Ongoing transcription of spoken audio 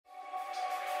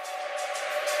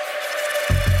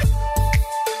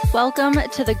Welcome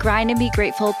to the Grind and Be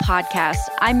Grateful podcast.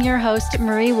 I'm your host,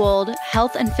 Marie Wold,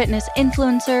 health and fitness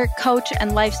influencer, coach,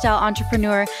 and lifestyle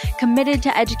entrepreneur, committed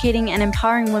to educating and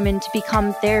empowering women to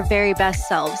become their very best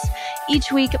selves.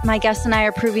 Each week, my guests and I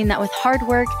are proving that with hard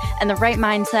work and the right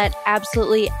mindset,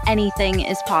 absolutely anything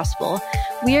is possible.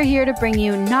 We are here to bring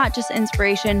you not just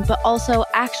inspiration, but also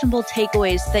actionable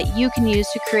takeaways that you can use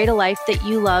to create a life that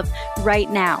you love right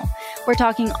now. We're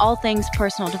talking all things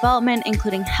personal development,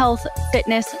 including health,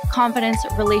 fitness, confidence,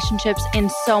 relationships,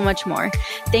 and so much more.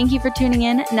 Thank you for tuning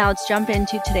in. Now let's jump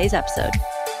into today's episode.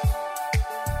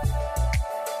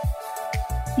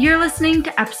 You're listening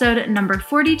to episode number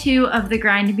 42 of the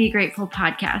Grind and Be Grateful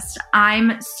podcast.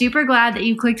 I'm super glad that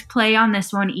you clicked play on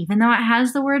this one, even though it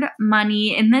has the word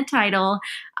money in the title.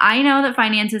 I know that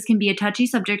finances can be a touchy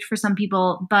subject for some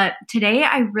people, but today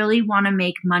I really want to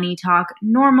make money talk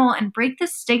normal and break the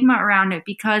stigma around it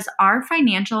because our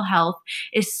financial health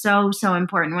is so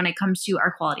important when it comes to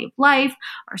our quality of life,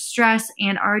 our stress,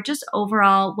 and our just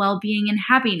overall well-being and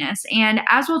happiness. And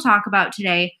as we'll talk about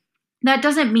today, that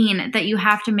doesn't mean that you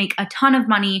have to make a ton of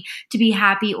money to be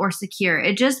happy or secure.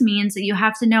 It just means that you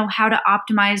have to know how to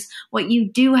optimize what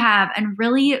you do have and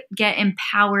really get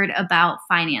empowered about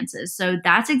finances. So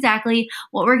that's exactly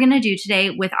what we're going to do today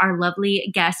with our lovely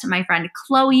guest, my friend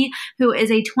Chloe, who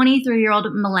is a 23-year-old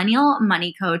millennial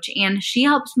money coach, and she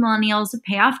helps millennials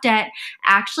pay off debt,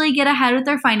 actually get ahead with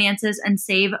their finances, and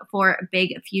save for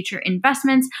big future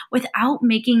investments without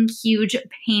making huge,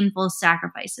 painful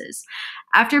sacrifices.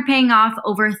 After paying off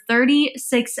over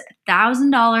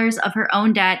 $36,000 of her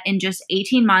own debt in just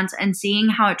 18 months and seeing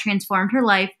how it transformed her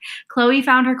life, Chloe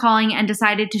found her calling and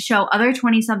decided to show other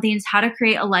 20-somethings how to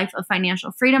create a life of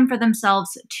financial freedom for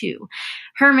themselves too.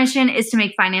 Her mission is to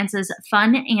make finances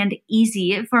fun and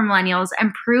easy for millennials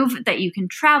and prove that you can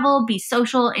travel, be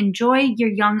social, enjoy your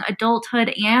young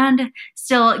adulthood, and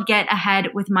still get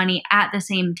ahead with money at the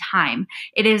same time.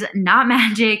 It is not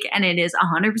magic and it is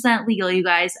 100% legal, you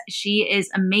guys. She is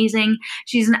amazing.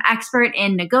 She's an expert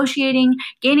in negotiating,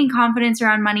 gaining confidence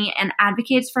around money, and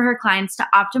advocates for her clients to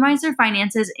optimize their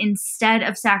finances instead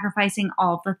of sacrificing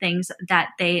all the things that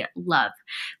they love.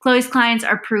 Chloe's clients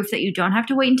are proof that you don't have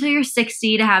to wait until you're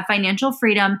 60 to have financial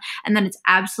freedom, and that it's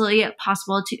absolutely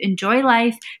possible to enjoy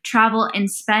life, travel, and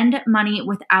spend money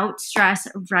without stress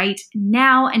right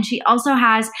now. And she also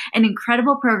has an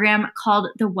incredible program called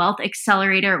the Wealth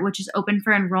Accelerator, which is open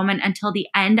for enrollment until the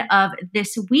end of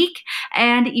this week.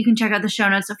 And you can check out the show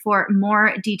notes for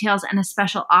more details and a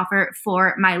special offer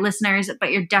for my listeners.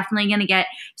 But you're definitely going to get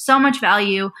so much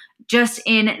value just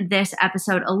in this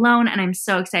episode alone. And I'm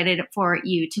so excited for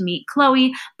you to meet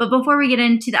Chloe. But before we get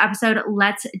into the episode,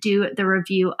 let's do the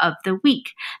review of the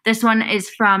week. This one is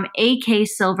from AK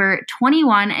Silver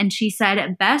 21, and she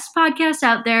said, "Best podcast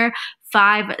out there.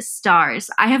 5 stars.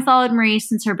 I have followed Marie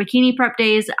since her bikini prep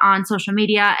days on social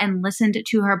media and listened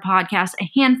to her podcast a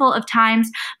handful of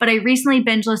times, but I recently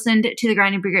binge listened to the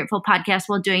Grind and Be Grateful podcast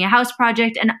while doing a house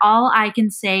project, and all I can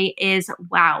say is,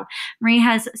 wow. Marie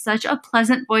has such a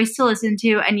pleasant voice to listen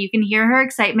to, and you can hear her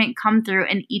excitement come through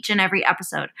in each and every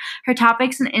episode. Her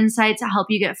topics and insights help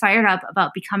you get fired up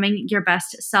about becoming your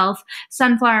best self.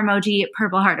 Sunflower emoji,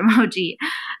 purple heart emoji."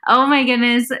 Oh my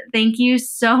goodness. Thank you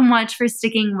so much for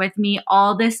sticking with me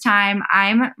all this time.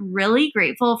 I'm really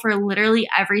grateful for literally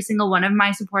every single one of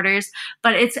my supporters,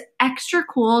 but it's extra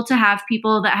cool to have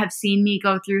people that have seen me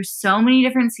go through so many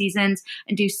different seasons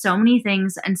and do so many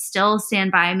things and still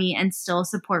stand by me and still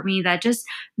support me. That just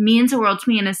means the world to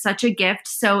me and is such a gift.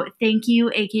 So thank you,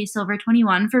 AK Silver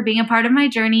 21, for being a part of my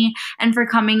journey and for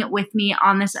coming with me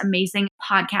on this amazing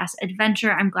podcast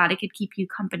adventure. I'm glad I could keep you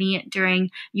company during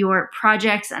your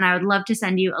projects, and I would love to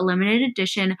send you a limited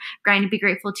edition Grind and Be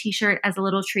Grateful t-shirt as a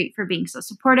little treat for being so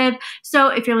supportive. So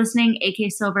if you're listening, AK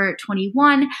Silver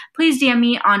 21, please DM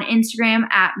me on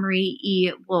Instagram at Marie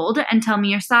E. Wold and tell me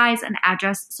your size and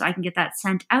address so I can get that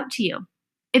sent out to you.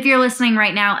 If you're listening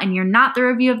right now and you're not the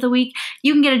review of the week,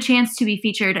 you can get a chance to be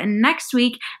featured next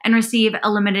week and receive a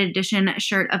limited edition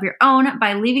shirt of your own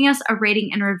by leaving us a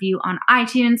rating and review on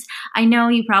iTunes. I know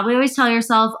you probably always tell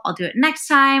yourself, I'll do it next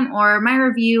time, or my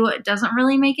review doesn't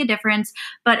really make a difference,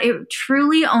 but it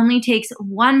truly only takes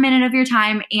 1 minute of your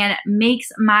time and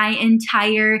makes my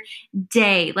entire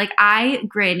day. Like, I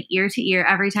grin ear to ear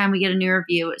every time we get a new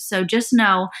review. So just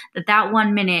know that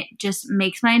 1 minute just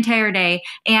makes my entire day.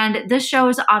 And this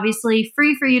shows obviously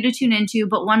free for you to tune into,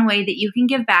 but one way that you can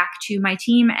give back to my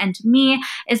team and to me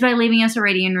is by leaving us a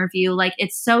rating and review. Like,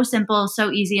 it's so simple,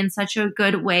 so easy, and such a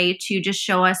good way to just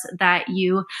show us that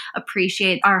you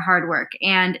appreciate our hard work,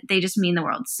 and they just mean the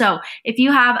world. So if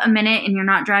you have a minute and you're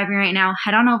not driving right now,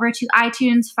 head on over to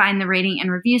iTunes, find the rating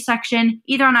and review section,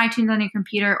 either on iTunes on your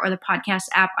computer or the podcast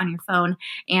app on your phone,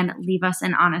 and leave us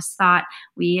an honest thought.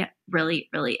 We really,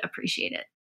 really appreciate it.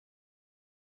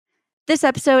 This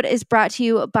episode is brought to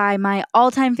you by my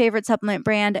all-time favorite supplement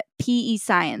brand, PE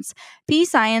Science. PE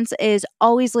Science is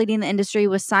always leading the industry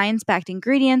with science-backed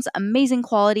ingredients, amazing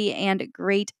quality, and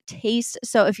great taste.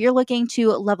 So if you're looking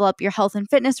to level up your health and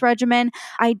fitness regimen,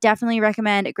 I definitely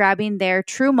recommend grabbing their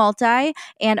True Multi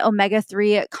and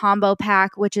Omega-3 Combo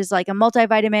Pack, which is like a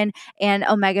multivitamin and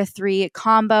Omega-3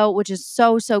 combo, which is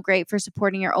so, so great for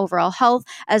supporting your overall health,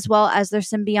 as well as their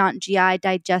Symbiont GI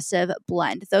Digestive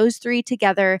Blend. Those three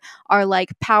together are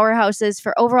like powerhouses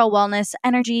for overall wellness,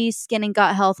 energy, skin and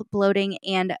gut health, bloating,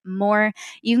 and more.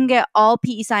 You can get all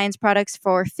PE Science products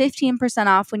for 15%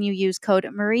 off when you use code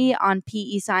Marie on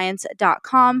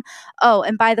pescience.com. Oh,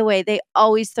 and by the way, they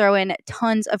always throw in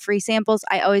tons of free samples.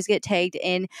 I always get tagged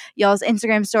in y'all's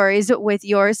Instagram stories with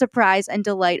your surprise and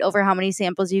delight over how many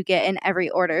samples you get in every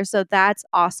order. So that's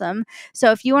awesome.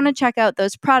 So if you want to check out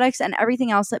those products and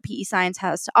everything else that PE Science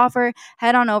has to offer,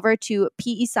 head on over to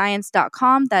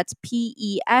pescience.com. That's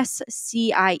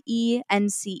pescience.com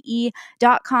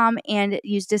and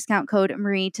use discount code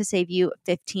Marie to save you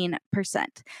 15%.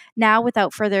 Now,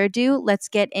 without further ado, let's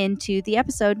get into the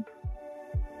episode.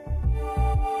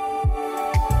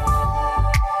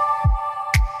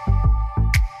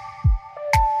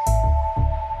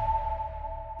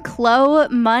 Chloe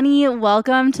Money,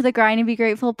 welcome to the Grind and Be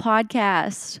Grateful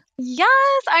podcast.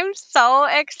 Yes, I'm so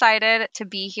excited to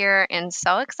be here and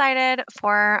so excited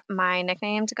for my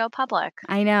nickname to go public.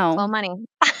 I know. Chloe Money.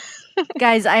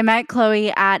 Guys, I met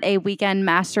Chloe at a weekend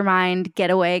mastermind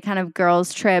getaway kind of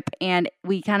girls trip, and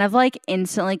we kind of like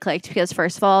instantly clicked because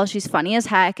first of all, she's funny as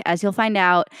heck, as you'll find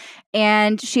out.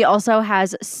 And she also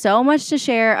has so much to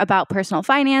share about personal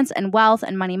finance and wealth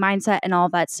and money mindset and all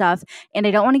that stuff. And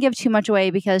I don't want to give too much away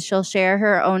because she'll share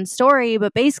her own story.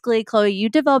 But basically, Chloe, you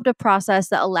developed a process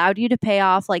that allowed you to pay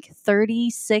off like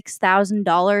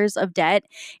 $36,000 of debt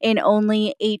in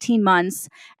only 18 months.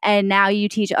 And now you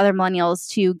teach other millennials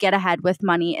to get ahead with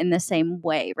money in the same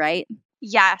way, right?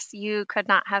 Yes, you could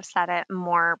not have said it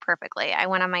more perfectly. I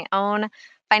went on my own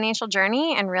financial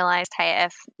journey and realized, hey,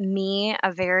 if me,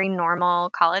 a very normal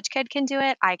college kid, can do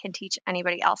it, I can teach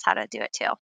anybody else how to do it too.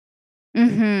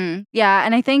 Yeah.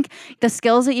 And I think the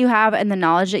skills that you have and the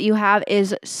knowledge that you have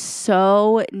is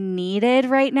so needed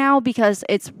right now because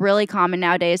it's really common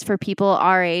nowadays for people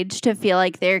our age to feel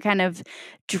like they're kind of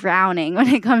drowning when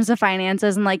it comes to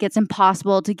finances and like it's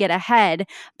impossible to get ahead.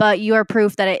 But you are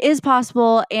proof that it is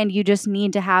possible and you just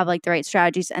need to have like the right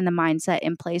strategies and the mindset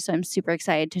in place. So I'm super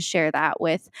excited to share that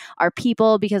with our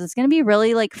people because it's going to be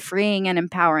really like freeing and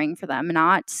empowering for them,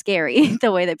 not scary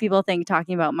the way that people think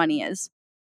talking about money is.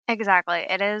 Exactly.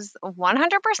 It is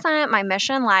 100% my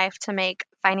mission in life to make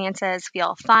finances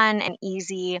feel fun and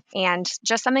easy and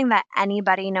just something that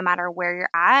anybody, no matter where you're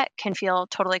at, can feel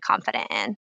totally confident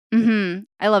in.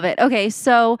 I love it. Okay,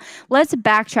 so let's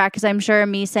backtrack because I'm sure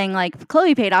me saying like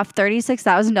Chloe paid off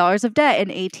 $36,000 of debt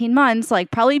in 18 months, like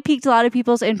probably piqued a lot of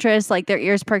people's interest, like their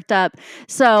ears perked up.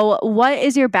 So what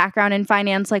is your background in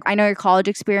finance? Like I know your college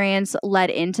experience led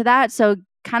into that. So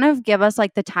kind of give us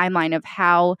like the timeline of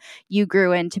how you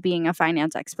grew into being a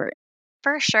finance expert.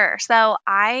 For sure. So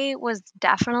I was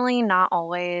definitely not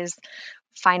always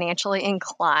financially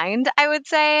inclined, I would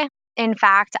say. In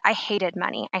fact, I hated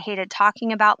money. I hated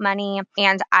talking about money,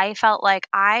 and I felt like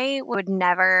I would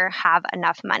never have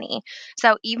enough money.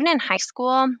 So even in high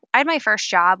school, I had my first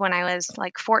job when I was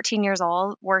like 14 years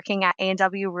old, working at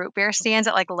A&W root beer stands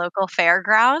at like local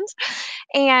fairgrounds.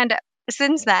 And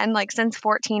since then, like since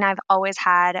 14, I've always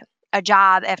had a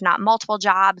job, if not multiple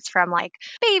jobs, from like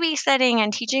babysitting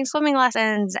and teaching swimming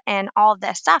lessons and all of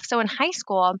this stuff. So in high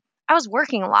school, I was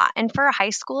working a lot. And for a high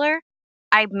schooler,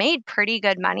 I made pretty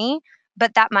good money,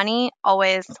 but that money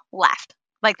always left.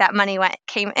 Like that money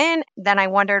came in, then I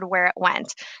wondered where it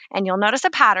went. And you'll notice a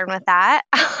pattern with that.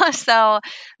 So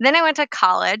then I went to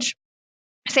college.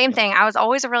 Same thing. I was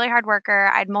always a really hard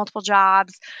worker. I had multiple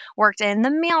jobs, worked in the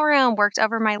mailroom, worked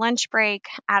over my lunch break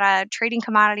at a trading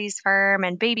commodities firm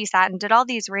and babysat and did all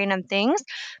these random things.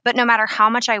 But no matter how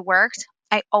much I worked,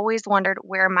 I always wondered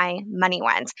where my money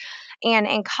went. And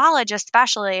in college,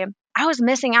 especially, I was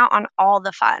missing out on all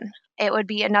the fun. It would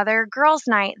be another girls'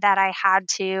 night that I had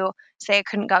to say I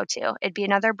couldn't go to. It'd be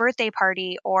another birthday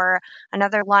party or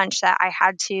another lunch that I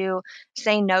had to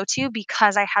say no to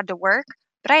because I had to work,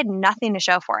 but I had nothing to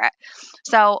show for it.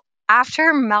 So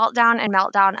after meltdown and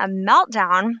meltdown, a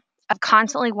meltdown of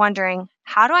constantly wondering,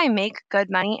 how do I make good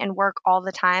money and work all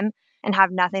the time and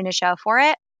have nothing to show for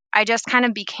it? I just kind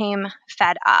of became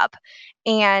fed up.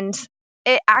 And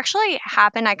it actually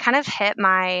happened. I kind of hit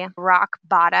my rock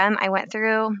bottom. I went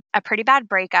through a pretty bad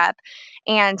breakup,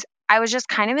 and I was just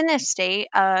kind of in this state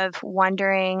of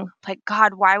wondering, like,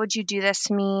 God, why would you do this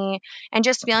to me? And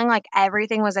just feeling like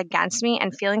everything was against me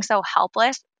and feeling so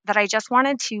helpless that I just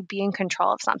wanted to be in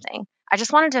control of something. I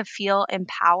just wanted to feel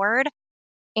empowered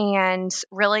and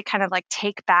really kind of like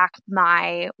take back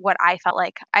what I felt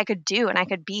like I could do and I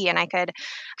could be, and I could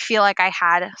feel like I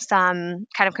had some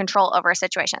kind of control over a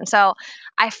situation. So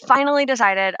I finally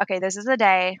decided, okay, this is the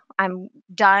day. I'm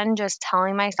done just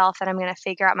telling myself that I'm going to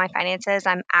figure out my finances.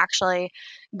 I'm actually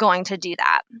going to do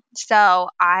that. So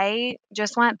I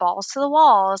just went balls to the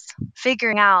walls,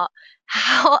 figuring out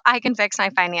how I can fix my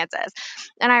finances.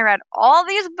 And I read all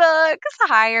these books,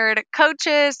 hired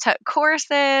coaches, took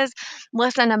courses,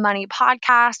 listened to money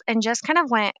podcasts, and just kind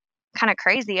of went kind of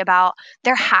crazy about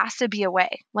there has to be a way.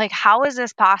 Like, how is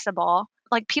this possible?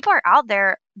 Like, people are out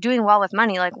there doing well with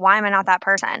money. Like, why am I not that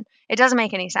person? It doesn't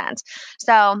make any sense.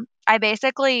 So I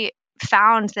basically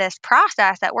found this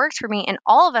process that works for me. And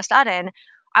all of a sudden,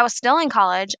 I was still in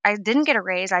college. I didn't get a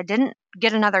raise. I didn't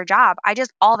get another job. I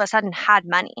just all of a sudden had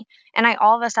money. And I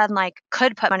all of a sudden like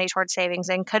could put money towards savings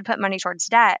and could put money towards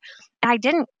debt. And I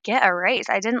didn't get a raise.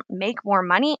 I didn't make more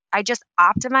money. I just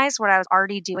optimized what I was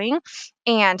already doing.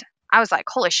 And I was like,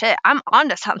 holy shit, I'm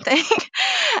onto something.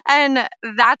 And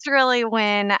that's really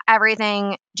when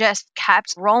everything just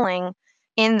kept rolling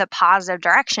in the positive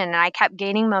direction. And I kept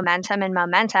gaining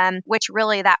momentum, which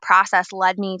really that process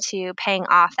led me to paying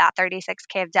off that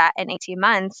 36K of debt in 18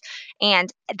 months. And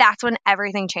that's when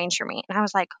everything changed for me. And I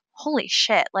was like, holy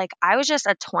shit, like I was just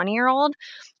a 20-year-old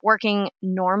working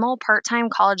normal part-time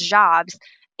college jobs.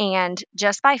 And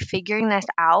just by figuring this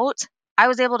out, I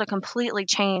was able to completely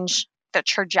change the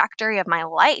trajectory of my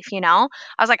life, I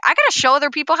was like, I gotta show other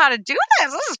people how to do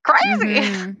this. This is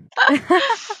crazy.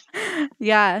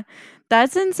 Yeah,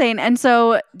 that's insane. And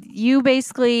so you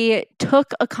basically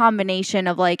took a combination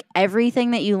of like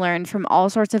everything that you learned from all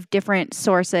sorts of different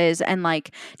sources and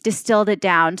like distilled it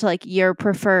down to like your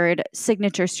preferred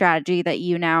signature strategy that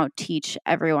you now teach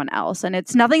everyone else. And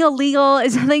it's nothing illegal,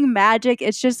 it's nothing magic.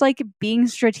 It's just like being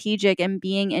strategic and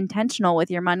being intentional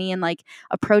with your money and like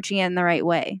approaching it in the right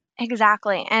way.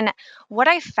 Exactly. And what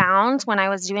I found when I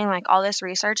was doing like all this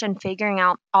research and figuring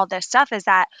out all this stuff is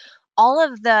that all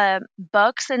of the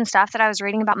books and stuff that I was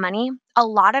reading about money, a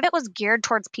lot of it was geared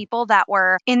towards people that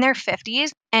were in their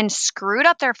 50s and screwed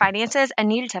up their finances and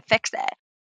needed to fix it.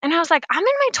 And I was like, I'm in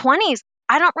my 20s.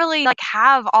 I don't really like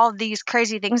have all these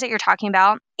crazy things that you're talking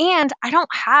about. And I don't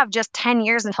have just 10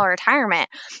 years until retirement.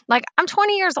 Like I'm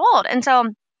 20 years old. And so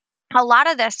a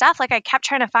lot of this stuff, like I kept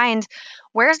trying to find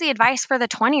where's the advice for the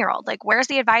 20-year-old? Like, where's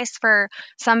the advice for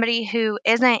somebody who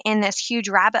isn't in this huge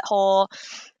rabbit hole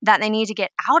that they need to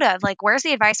get out of? Like, where's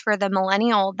the advice for the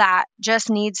millennial that just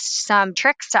needs some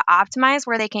tricks to optimize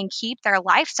where they can keep their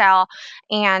lifestyle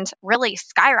and really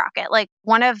skyrocket? Like,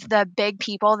 one of the big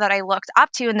people that I looked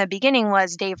up to in the beginning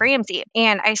was Dave Ramsey.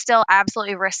 And I still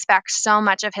absolutely respect so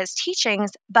much of his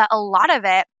teachings, but a lot of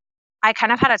it, I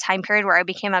kind of had a time period where I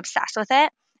became obsessed with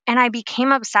it. And I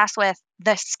became obsessed with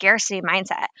the scarcity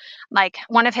mindset. Like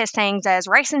one of his sayings is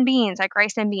rice and beans, like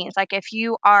rice and beans. Like if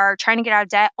you are trying to get out of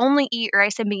debt, only eat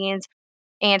rice and beans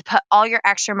and put all your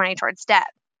extra money towards debt.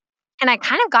 And I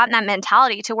kind of got in that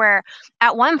mentality to where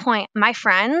at one point my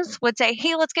friends would say,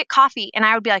 hey, let's get coffee. And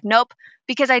I would be like, nope,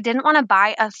 because I didn't want to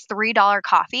buy a $3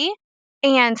 coffee.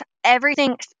 And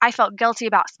everything, I felt guilty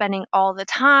about spending all the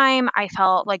time. I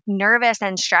felt like nervous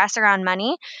and stressed around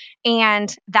money.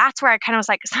 And that's where I kind of was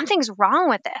like, something's wrong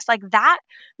with this. Like that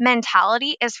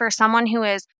mentality is for someone who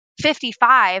is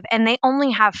 55 and they only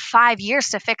have 5 years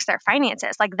to fix their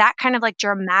finances. Like that kind of like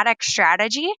dramatic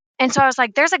strategy. And so I was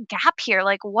like, there's a gap here.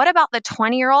 Like, what about the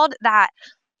 20-year-old that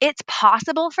it's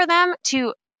possible for them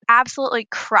to absolutely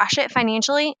crush it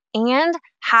financially and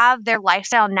have their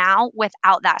lifestyle now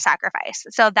without that sacrifice?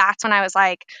 So that's when I was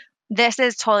like, this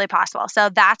is totally possible. So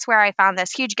that's where I found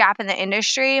this huge gap in the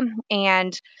industry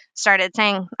and started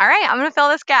saying, all right, I'm going to fill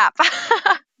this gap.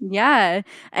 Yeah,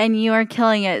 and you are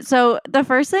killing it. So, the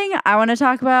first thing I want to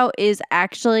talk about is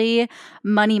actually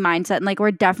money mindset. And like,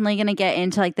 we're definitely going to get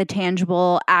into like the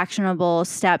tangible, actionable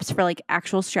steps for like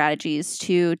actual strategies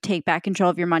to take back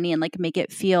control of your money and like make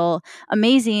it feel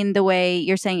amazing the way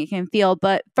you're saying it can feel.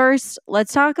 But first,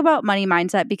 let's talk about money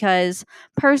mindset because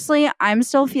personally, I'm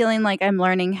still feeling like I'm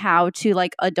learning how to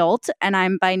like adult, and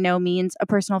I'm by no means a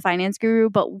personal finance guru.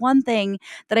 But one thing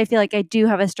that I feel like I do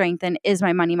have a strength in is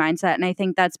my money mindset. And I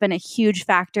think that's been a huge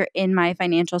factor in my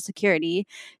financial security.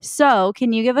 So,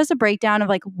 can you give us a breakdown of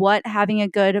like what having a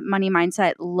good money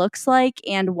mindset looks like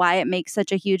and why it makes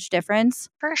such a huge difference?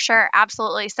 For sure,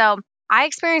 absolutely. So I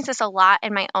experienced this a lot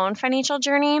in my own financial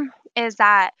journey is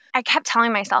that I kept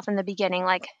telling myself in the beginning,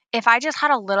 like, if I just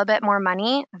had a little bit more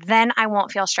money, then I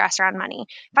won't feel stressed around money.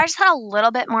 If I just had a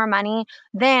little bit more money,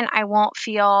 then I won't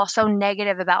feel so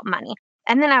negative about money.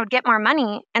 And then I would get more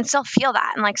money and still feel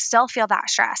that and like still feel that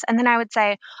stress. And then I would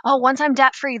say, oh, once I'm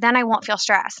debt free, then I won't feel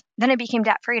stress. Then I became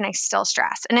debt free and I still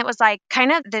stressed. And it was like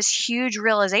kind of this huge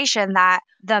realization that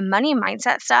the money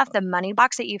mindset stuff, the money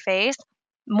blocks that you face,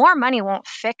 more money won't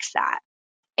fix that.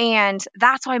 And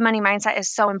that's why money mindset is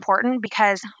so important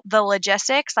because the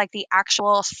logistics, like the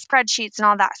actual spreadsheets and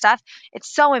all that stuff,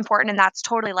 it's so important. And that's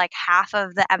totally like half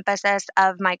of the emphasis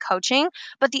of my coaching.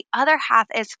 But the other half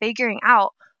is figuring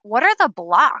out what are the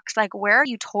blocks? Like, where are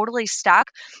you totally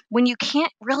stuck when you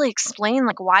can't really explain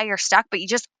like why you're stuck, but you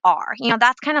just are?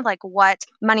 That's kind of like what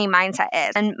money mindset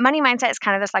is. And money mindset is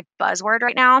kind of this like buzzword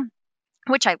right now,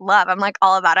 which I love. I'm like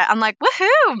all about it. I'm like,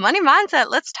 woohoo, money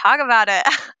mindset. Let's talk about it.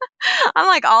 I'm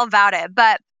like all about it.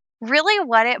 But really,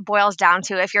 what it boils down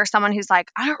to, if you're someone who's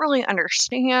like, I don't really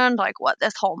understand like what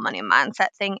this whole money mindset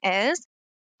thing is,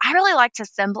 I really like to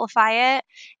simplify it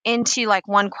into like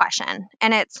one question.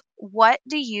 And it's, what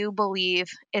do you believe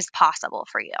is possible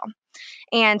for you?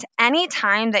 And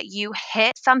anytime that you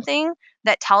hit something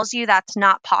that tells you that's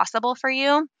not possible for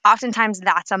you, oftentimes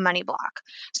that's a money block.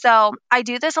 So I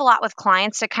do this a lot with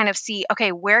clients to kind of see,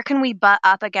 okay, where can we butt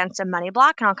up against a money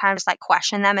block? And I'll kind of just like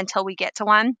question them until we get to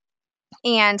one.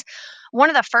 And one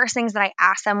of the first things that I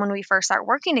ask them when we first start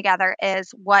working together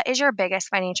is, what is your biggest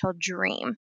financial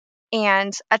dream?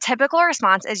 And a typical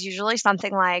response is usually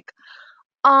something like,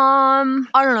 I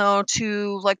don't know,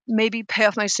 to like maybe pay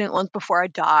off my student loans before I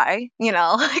die,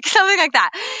 like something like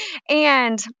that.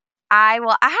 And I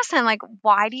will ask them, like,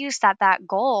 why do you set that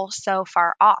goal so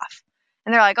far off?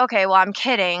 And they're like, okay, well, I'm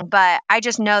kidding, but I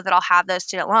just know that I'll have those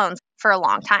student loans for a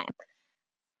long time.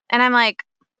 And I'm like,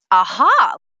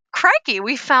 aha, crikey,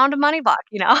 we found a money block.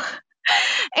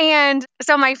 And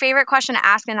so my favorite question to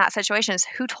ask in that situation is,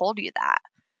 who told you that?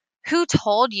 Who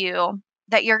told you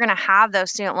that you're going to have those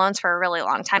student loans for a really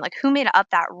long time? Like, who made up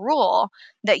that rule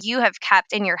that you have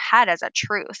kept in your head as a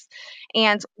truth?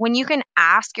 And when you can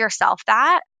ask yourself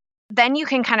that, then you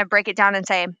can kind of break it down and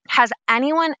say, has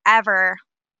anyone ever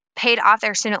paid off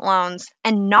their student loans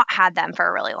and not had them for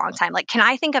a really long time? Like, can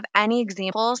I think of any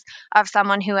examples of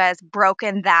someone who has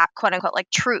broken that quote unquote like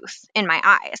truth in my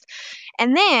eyes?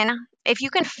 And then if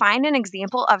you can find an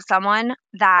example of someone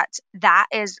that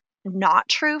is not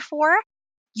true for,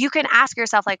 you can ask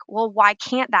yourself, like, well, why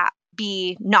can't that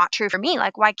be not true for me?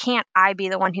 Like, why can't I be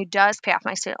the one who does pay off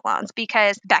my student loans?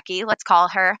 Because Becky, let's call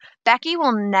her, Becky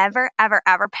will never, ever,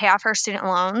 ever pay off her student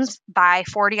loans by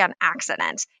 40 on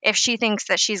accident if she thinks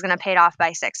that she's going to pay it off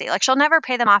by 60. Like, she'll never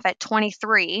pay them off at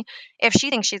 23 if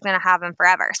she thinks she's going to have them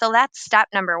forever. So that's step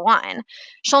number one.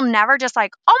 She'll never just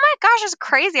like, oh my gosh, it's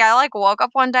crazy. I like woke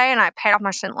up one day and I paid off my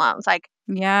student loans. Like,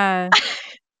 Yeah.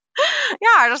 yeah,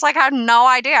 I just like had no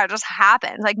idea. It just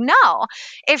happened. Like, no,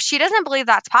 if she doesn't believe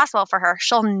that's possible for her,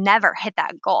 she'll never hit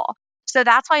that goal. So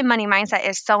that's why money mindset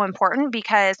is so important,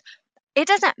 because it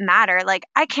doesn't matter. Like,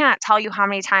 I cannot tell you how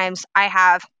many times I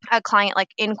have a client like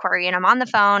inquiry and I'm on the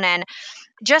phone, and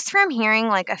just from hearing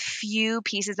like a few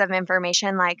pieces of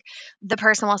information, like the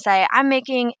person will say, I'm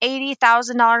making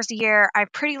 $80,000 a year. I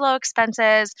have pretty low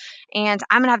expenses and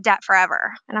I'm going to have debt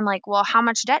forever. And I'm like, well, how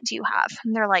much debt do you have?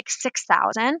 And they're like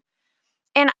 6,000.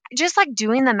 And just like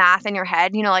doing the math in your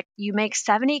head, like you make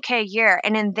 70K a year,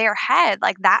 and in their head,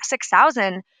 like that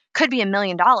 6,000 could be $1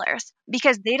 million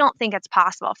because they don't think it's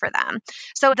possible for them.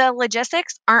 So the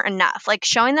logistics aren't enough. Like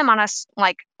showing them on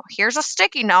like, here's a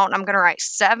sticky note, and I'm going to write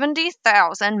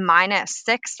 70,000 minus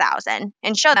 6,000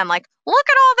 and show them like, look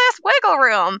at all this wiggle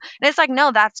room. And it's like,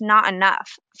 no, that's not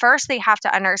enough. First, they have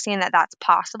to understand that that's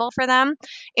possible for them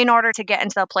in order to get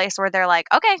into the place where they're like,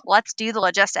 okay, let's do the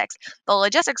logistics. The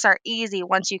logistics are easy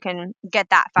once you can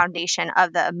get that foundation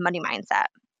of the money mindset.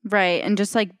 Right. And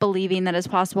just like believing that it's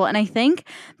possible. And I think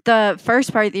the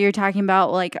first part that you're talking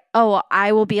about, like, oh,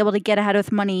 I will be able to get ahead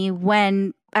with money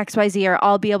when XYZ, or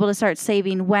I'll be able to start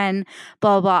saving when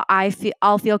blah, blah, blah.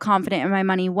 I'll feel confident in my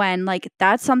money when, like,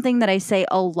 that's something that I say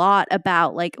a lot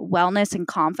about like wellness and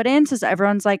confidence is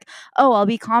everyone's like, oh, I'll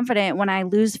be confident when I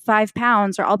lose 5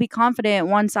 pounds, or I'll be confident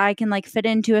once I can like fit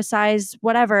into a size,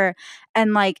 whatever.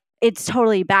 And like, it's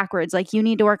totally backwards. Like, you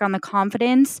need to work on the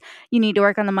confidence, you need to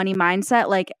work on the money mindset,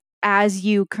 like as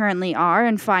you currently are,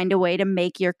 and find a way to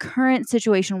make your current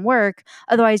situation work.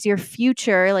 Otherwise, your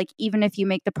future, like even if you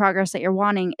make the progress that you're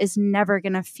wanting, is never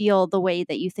going to feel the way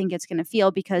that you think it's going to feel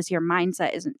because your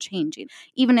mindset isn't changing.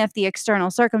 Even if the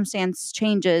external circumstance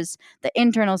changes, the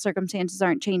internal circumstances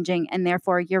aren't changing, and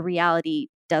therefore your reality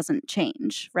doesn't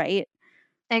change, right?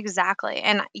 Exactly.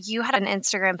 And you had an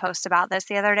Instagram post about this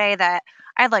the other day that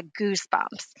I had like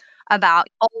goosebumps about.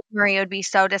 Old Marie would be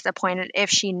so disappointed if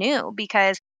she knew,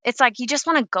 because it's like you just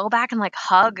want to go back and like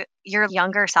hug your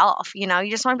younger self. You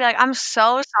just want to be like, I'm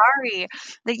so sorry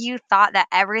that you thought that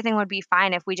everything would be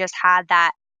fine if we just had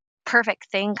that perfect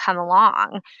thing come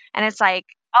along. And it's like,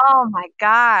 oh my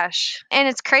gosh. And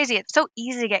it's crazy. It's so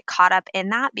easy to get caught up in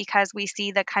that because we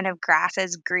see the kind of grass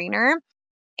is greener.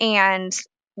 And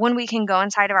when we can go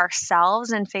inside of ourselves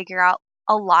and figure out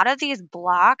a lot of these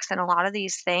blocks and a lot of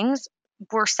these things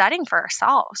we're setting for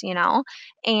ourselves.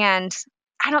 And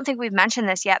I don't think we've mentioned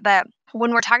this yet, but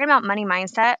when we're talking about money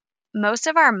mindset, most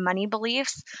of our money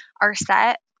beliefs are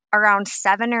set around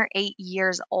 7 or 8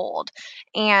 years old.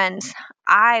 And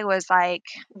I was like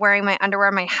wearing my underwear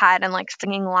on my head and like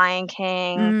singing Lion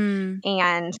King Mm.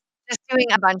 and just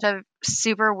doing a bunch of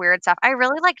super weird stuff. I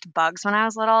really liked bugs when I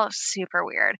was little. It was super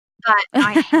weird, but now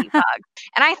I hate bugs.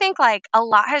 And I think like a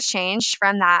lot has changed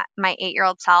from that, my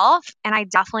 8-year-old self. And I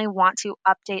definitely want to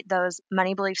update those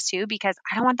money beliefs too, because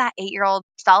I don't want that 8-year-old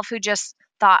self who just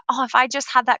thought, oh, if I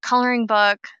just had that coloring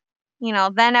book,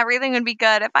 then everything would be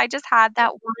good. If I just had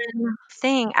that one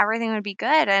thing, everything would be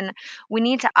good. And we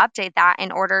need to update that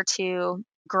in order to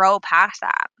grow past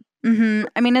that.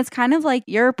 I mean, it's kind of like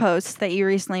your post that you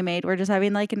recently made. We're just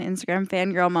having like an Instagram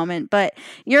fangirl moment. But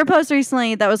your post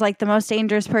recently that was like the most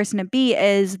dangerous person to be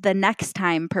is the next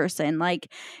time person.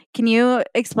 Like, can you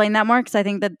explain that more? Because I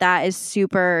think that that is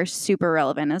super, super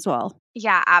relevant as well.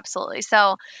 Yeah, absolutely.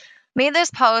 So, made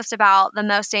this post about the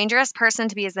most dangerous person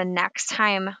to be is the next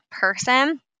time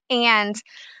person. And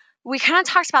we kind of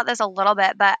talked about this a little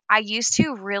bit, but I used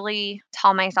to really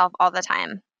tell myself all the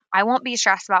time, I won't be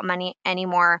stressed about money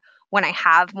anymore when I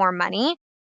have more money.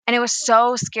 And it was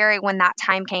so scary when that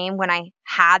time came when I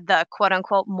had the quote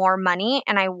unquote more money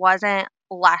and I wasn't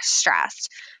less stressed,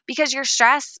 because your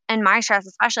stress and my stress,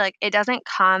 especially, like it doesn't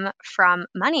come from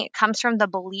money. It comes from the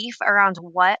belief around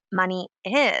what money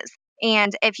is.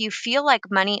 And if you feel like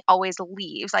money always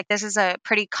leaves, like this is a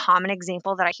pretty common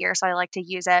example that I hear, so I like to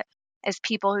use it, is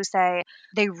people who say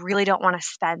they really don't want to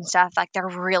spend stuff. Like they're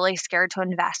really scared to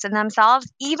invest in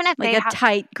themselves, even if Like they a have,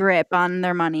 tight grip on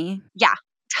their money. yeah,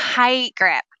 tight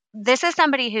grip. This is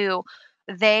somebody who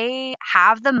they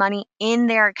have the money in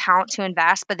their account to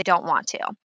invest, but they don't want to.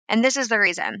 And this is the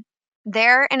reason.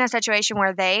 They're in a situation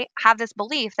where they have this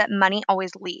belief that money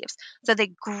always leaves. So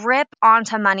they grip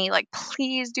onto money like,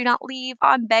 please do not leave.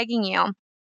 I'm begging you.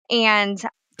 And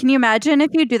Can you imagine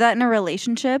if you do that in a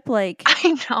relationship? Like,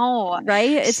 I know, right?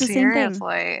 It's the same thing.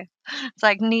 seriously. It's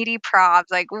like needy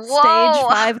probs, like, Stage whoa,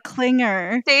 5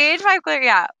 clinger. stage 5 clear,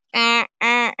 yeah.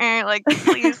 Like,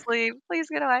 please leave, please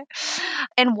get away.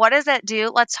 And what does that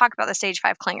do? Let's talk about the stage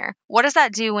 5 clinger. What does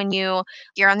that do when you're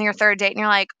on your third date and you're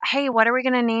like, hey, what are we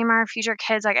gonna name our future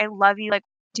kids? Like, I love you. Like,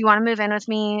 do you want to move in with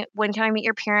me? When can I meet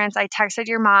your parents? I texted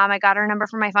your mom. I got her number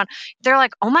from my phone. They're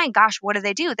like, oh my gosh, what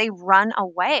do? They run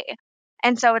away.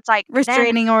 And so it's like, then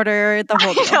Restraining order, the whole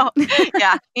I deal.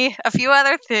 know. Yeah, a few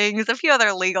other things, a few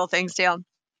other legal things too.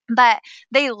 But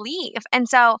they leave. And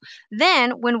so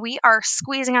then when we are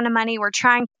squeezing onto money, we're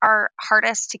trying our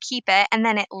hardest to keep it, and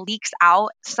then it leaks out,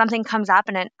 something comes up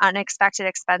and an unexpected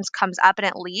expense comes up and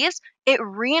it leaves, it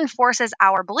reinforces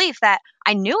our belief that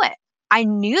I knew it. I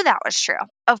knew that was true.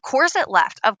 Of course it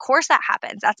left. Of course that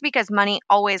happens. That's because money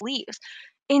always leaves.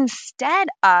 Instead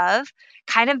of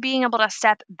kind of being able to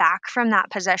step back from that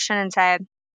position and say,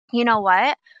 you know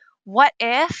what? What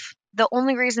if the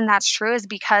only reason that's true is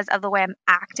because of the way I'm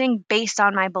acting based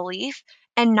on my belief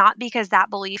and not because that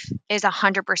belief is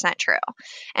 100% true?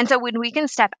 And so when we can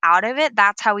step out of it,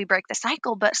 that's how we break the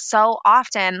cycle. But so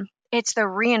often, it's the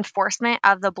reinforcement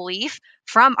of the belief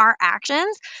from our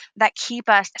actions that keep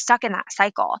us stuck in that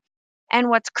cycle. And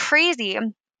what's crazy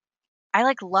I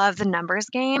like love the numbers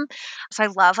game. So I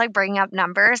love like bringing up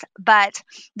numbers, but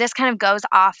this kind of goes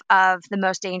off of the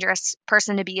most dangerous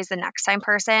person to be is the next time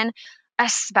person,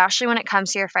 especially when it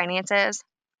comes to your finances.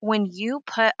 When you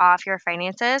put off your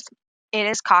finances, it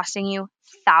is costing you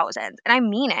thousands. And I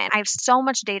mean it. I have so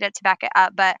much data to back it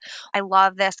up, but I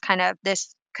love this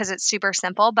because it's super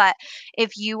simple. But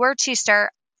if you were to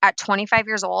start at 25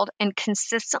 years old and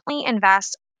consistently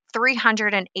invest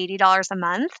 $380 a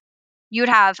month, you'd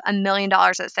have $1 million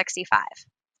at 65.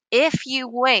 If you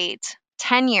wait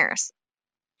 10 years,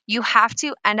 you have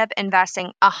to end up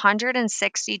investing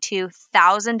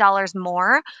 $162,000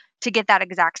 more to get that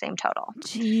exact same total.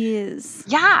 Jeez.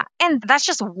 Yeah. And that's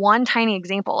just one tiny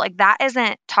example. Like, that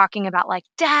isn't talking about like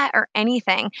debt or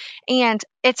anything. And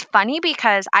it's funny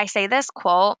because I say this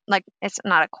quote, like, it's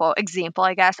not a quote, example,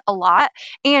 I guess, a lot.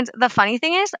 And the funny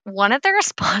thing is, one of the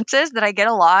responses that I get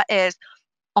a lot is,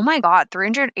 oh my God,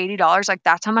 $380, like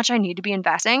that's how much I need to be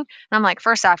investing. And I'm like,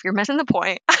 first off, you're missing the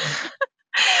point.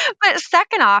 But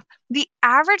second off, the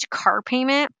average car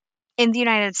payment in the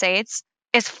United States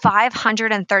is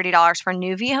 $530 for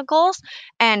new vehicles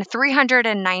and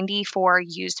 $390 for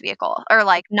used vehicle, or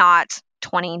like not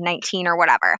 2019 or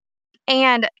whatever.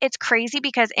 And it's crazy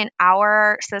because in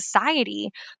our society,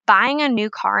 buying a new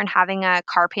car and having a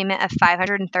car payment of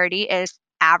 530 is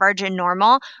average and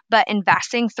normal, but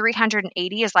investing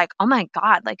 380 is like, oh my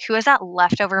God, like who has that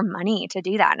leftover money to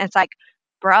do that? And it's like,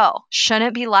 bro,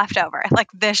 shouldn't be leftover. Like,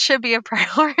 this should be a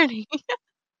priority.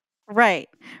 Right.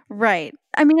 Right.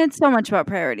 I mean, it's so much about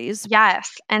priorities.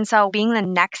 Yes. And so being the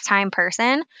next time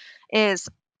person is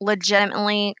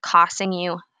legitimately costing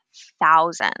you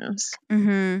thousands.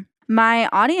 My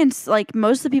audience, like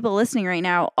most of the people listening right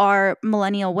now, are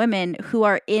millennial women who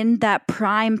are in that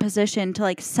prime position to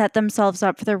like set themselves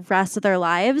up for the rest of their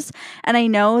lives. And I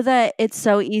know that it's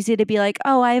so easy to be like,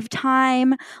 oh, I have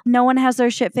time. No one has their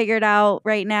shit figured out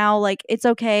right now. Like, it's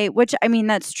okay. Which, I mean,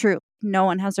 that's true. No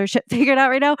one has their shit figured out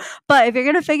right now. But if you're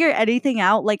going to figure anything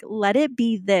out, like, let it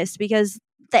be this, because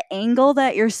the angle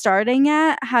that you're starting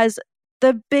at has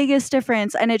the biggest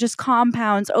difference, and it just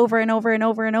compounds over and over and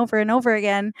over and over and over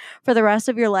again for the rest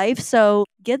of your life. So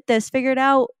get this figured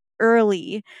out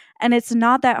early. And it's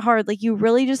not that hard. Like, you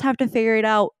really just have to figure it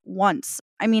out once.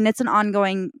 I mean, it's an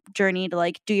ongoing journey to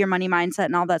like do your money mindset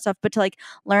and all that stuff, but to like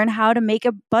learn how to make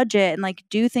a budget and like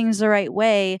do things the right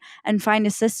way and find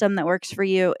a system that works for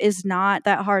you is not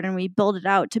that hard. And we build it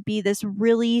out to be this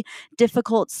really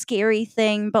difficult, scary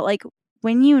thing. But like,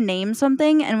 when you name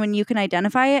something and when you can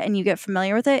identify it and you get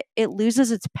familiar with it, it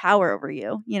loses its power over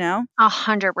you, you know?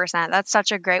 100%. That's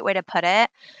such a great way to put it.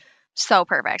 So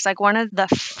perfect. Like, one of the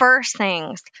first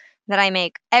things that I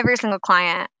make every single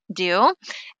client do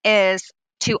is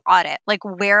to audit. Like,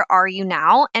 where are you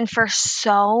now? And for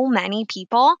so many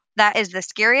people, that is the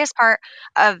scariest part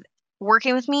of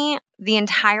working with me the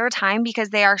entire time, because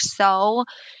they are so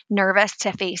nervous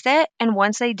to face it. And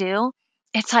once they do,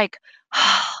 it's like,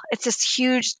 it's this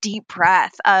huge deep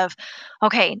breath of,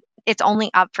 okay, it's only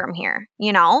up from here,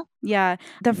 you know? Yeah.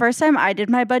 The first time I did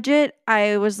my budget,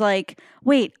 I was like,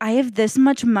 wait, I have this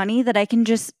much money that I can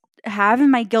just have in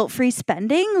my guilt-free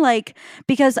spending? Like,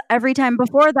 because every time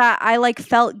before that, I like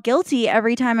felt guilty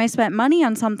every time I spent money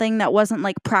on something that wasn't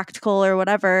like practical or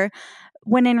whatever.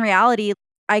 When in reality,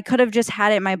 I could have just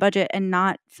had it in my budget and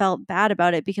not felt bad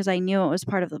about it because I knew it was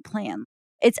part of the plan.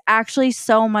 It's actually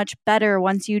so much better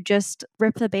once you just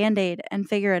rip the Band-Aid and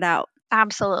figure it out.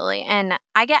 Absolutely. And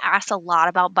I get asked a lot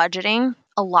about budgeting.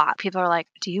 A lot. People are like,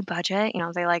 do you budget? You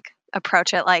know, they like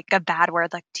approach it like a bad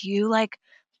word. Like, do you like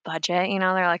budget? You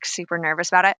know, they're like super nervous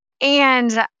about it.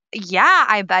 And yeah,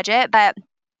 I budget, but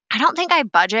I don't think I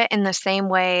budget in the same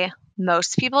way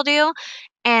most people do.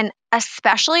 And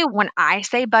especially when I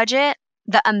say budget,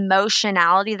 the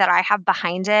emotionality that I have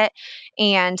behind it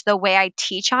and the way I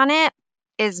teach on it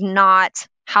is not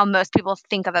how most people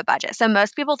think of a budget. So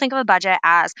most people think of a budget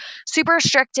as super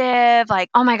restrictive, like,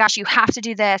 oh my gosh, you have to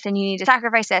do this and you need to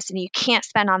sacrifice this and you can't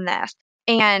spend on this.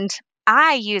 And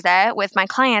I use it with my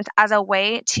clients as a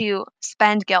way to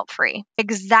spend guilt-free.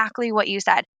 Exactly what you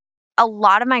said. A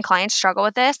lot of my clients struggle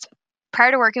with this.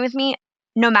 Prior to working with me,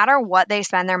 no matter what they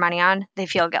spend their money on, they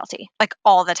feel guilty, like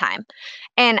all the time.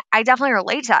 And I definitely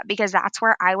relate to that because that's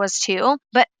where I was too.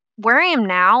 But where I am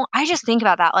now, I just think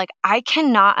about that. Like, I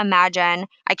can't imagine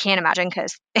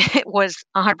because it was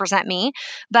 100% me.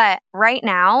 But right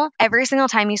now, every single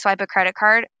time you swipe a credit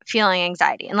card, feeling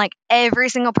anxiety. And like every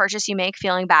single purchase you make,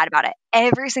 feeling bad about it.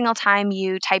 Every single time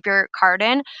you type your card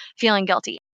in, feeling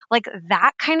guilty. Like,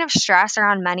 that kind of stress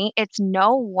around money, it's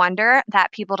no wonder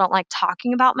that people don't like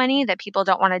talking about money, that people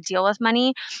don't want to deal with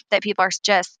money, that people are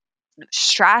just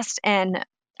stressed and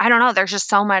I don't know, there's just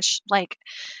so much like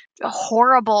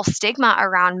horrible stigma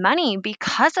around money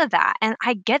because of that. And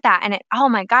I get that. And oh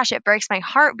my gosh, it breaks my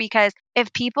heart because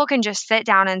if people can just sit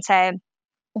down and say,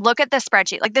 look at the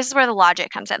spreadsheet, like this is where the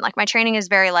logic comes in. Like my training is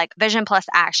very like vision plus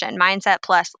action, mindset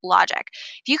plus logic.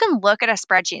 If you can look at a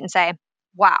spreadsheet and say,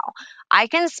 wow, I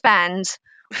can spend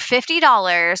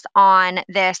 $50 on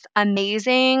this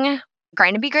amazing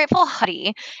Grind to Be Grateful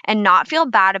hoodie and not feel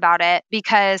bad about it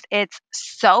because it's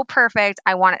so perfect.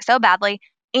 I want it so badly.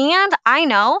 And I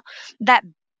know that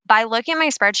by looking at my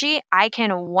spreadsheet, I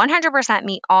can 100%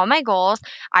 meet all my goals.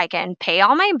 I can pay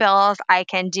all my bills. I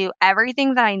can do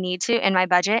everything that I need to in my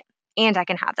budget, and I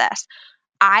can have this.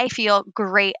 I feel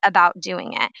great about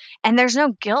doing it. And there's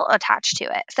no guilt attached to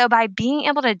it. So by being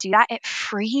able to do that, it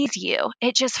frees you.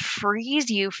 It just frees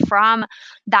you from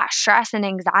that stress and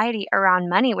anxiety around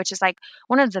money, which is like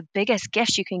one of the biggest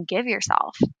gifts you can give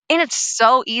yourself. And it's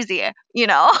so easy, you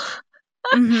know?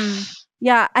 Mm-hmm.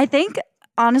 Yeah, I think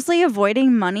honestly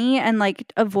avoiding money and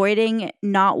like avoiding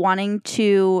not wanting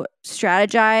to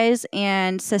strategize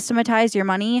and systematize your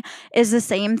money is the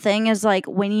same thing as like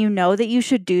when you know that you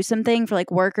should do something for like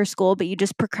work or school, but you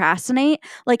just procrastinate.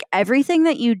 Like everything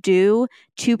that you do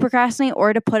to procrastinate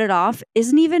or to put it off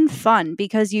isn't even fun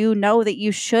because you know that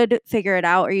you should figure it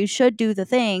out or you should do the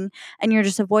thing and you're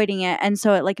just avoiding it. And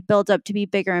so it like builds up to be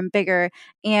bigger and bigger,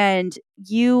 and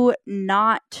you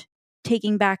not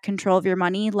taking back control of your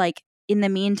money, like in the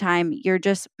meantime, you're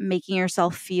just making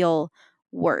yourself feel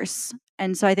worse.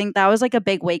 And so I think that was like a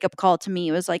big wake up call to me.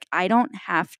 It was like, I don't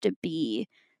have to be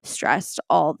stressed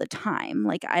all the time.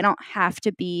 Like, I don't have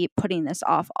to be putting this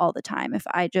off all the time. If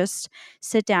I just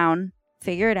sit down,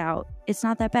 figure it out, it's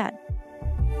not that bad.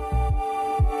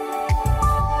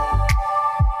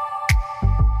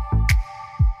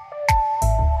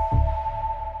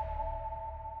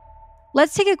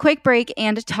 Let's take a quick break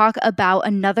and talk about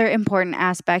another important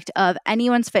aspect of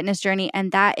anyone's fitness journey,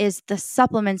 and that is the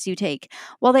supplements you take.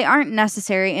 While they aren't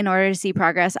necessary in order to see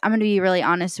progress, I'm going to be really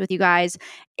honest with you guys.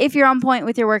 If you're on point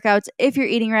with your workouts, if you're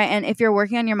eating right, and if you're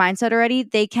working on your mindset already,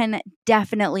 they can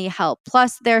definitely help.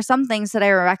 Plus, there are some things that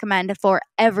I recommend for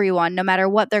everyone, no matter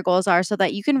what their goals are, so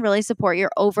that you can really support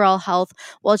your overall health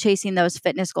while chasing those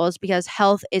fitness goals, because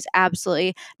health is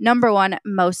absolutely number one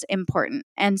most important.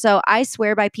 And so I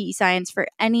swear by PE Science for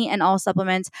any and all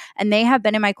supplements, and they have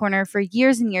been in my corner for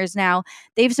years and years now.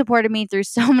 They've supported me through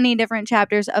so many different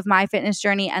chapters of my fitness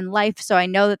journey and life, so I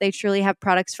know that they truly have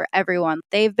products for everyone.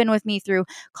 They've been with me through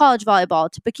college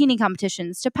volleyball, to bikini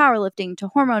competitions, to powerlifting, to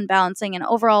hormone balancing, and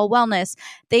overall wellness.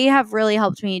 They have really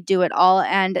helped me do it all,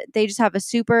 and they just have a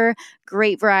super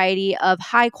great variety of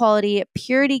high quality,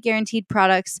 purity guaranteed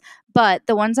products. But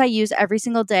the ones I use every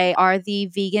single day are the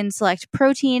Vegan Select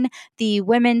Protein, the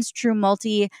Women's True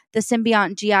Multi, the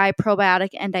Symbiont GI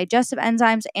probiotic and digestive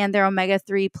enzymes, and their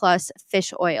omega-3 plus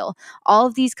fish oil. All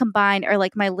of these combined are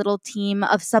like my little team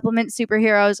of supplement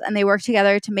superheroes, and they work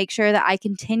together to make sure that I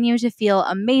continue to feel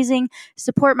amazing,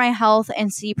 support my health,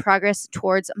 and see progress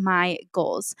towards my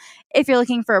goals. If you're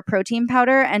looking for a protein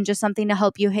powder and just something to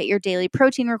help you hit your daily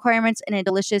protein requirements in a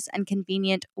delicious and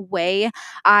convenient way,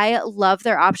 I love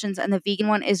their options, and the vegan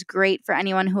one is great for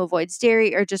anyone who avoids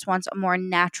dairy or just wants a more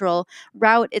natural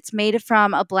route. It's made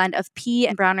from a blend of pea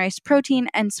and brown rice protein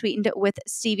and sweetened with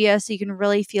stevia, so you can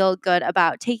really feel good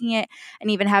about taking it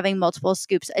and even having multiple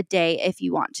scoops a day if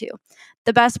you want to.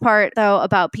 The best part, though,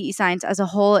 about PE Science as a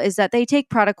whole is that they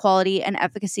take product quality and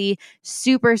efficacy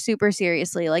super, super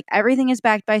seriously. Like everything is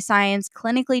backed by science,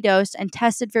 clinically dosed, and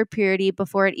tested for purity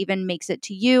before it even makes it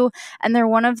to you. And they're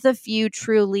one of the few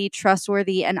truly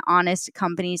trustworthy and honest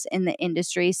companies in the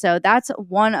industry. So that's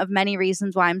one of many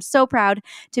reasons why I'm so proud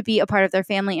to be a part of their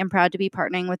family and proud to be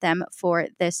partnering with them for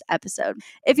this episode.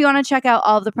 If you want to check out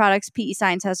all of the products PE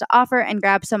Science has to offer and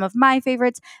grab some of my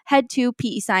favorites, head to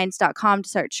pescience.com to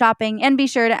start shopping, and be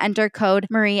sure to enter code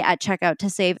Marie at checkout to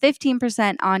save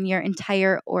 15% on your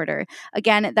entire order.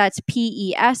 Again, that's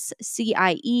pescience.com,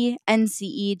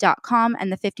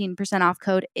 and the 15% off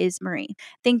code is Marie.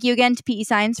 Thank you again to PE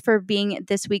Science for being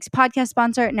this week's podcast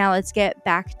sponsor. Now let's get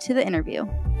back to the interview.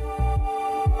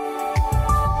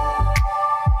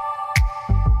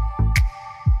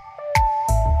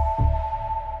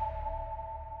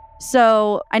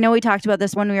 So I know we talked about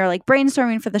this when we were like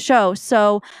brainstorming for the show.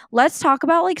 So let's talk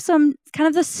about like some kind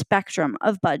of the spectrum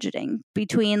of budgeting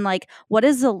between like what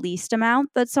is the least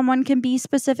amount that someone can be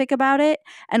specific about it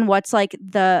and what's like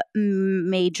the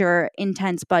major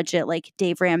intense budget, like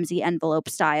Dave Ramsey envelope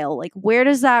style. Like where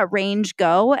does that range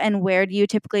go, and where do you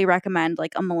typically recommend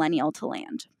like a millennial to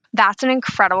land? That's an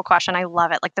incredible question. I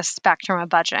love it. Like the spectrum of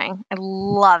budgeting. I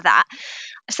love that.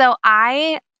 So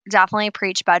I definitely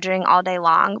preach budgeting all day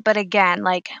long. But again,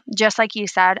 like just like you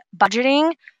said,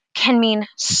 budgeting can mean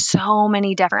so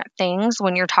many different things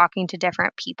when you're talking to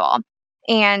different people.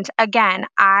 And again,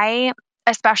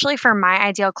 especially for my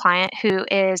ideal client who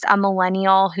is a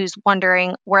millennial who's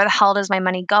wondering, where the hell does my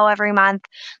money go every month?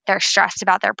 They're stressed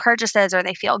about their purchases or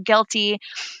they feel guilty.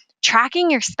 Tracking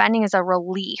your spending is a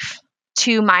relief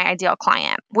to my ideal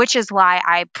client, which is why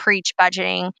I preach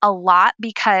budgeting a lot,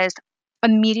 because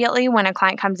immediately when a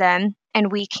client comes in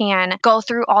and we can go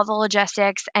through all the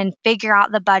logistics and figure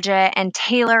out the budget and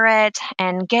tailor it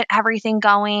and get everything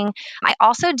going. I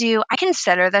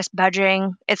consider this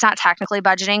budgeting. It's not technically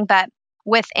budgeting, but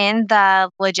within the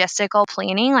logistical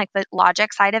planning, like the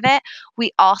logic side of it,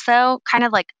 we also kind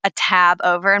of like a tab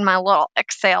over in my little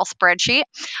Excel spreadsheet.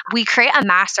 We create a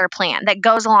master plan that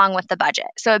goes along with the budget.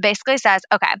 So it basically says,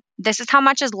 okay, this is how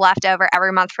much is left over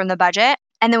every month from the budget.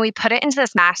 And then we put it into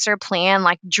this master plan,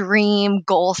 like dream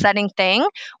goal setting thing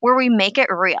where we make it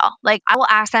real. Like I will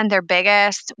ask them their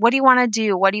biggest, what do you want to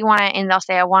do? What do you want to, and they'll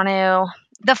say, I want to.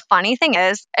 The funny thing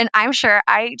is, and I'm sure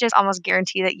I just almost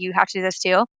guarantee that you have to do this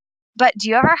too, but do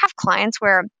you ever have clients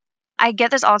where I get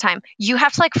this all the time? You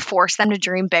have to like force them to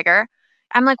dream bigger.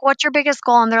 I'm like, what's your biggest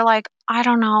goal? And they're like, I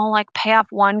don't know, like pay off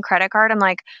one credit card. I'm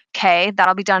like, okay,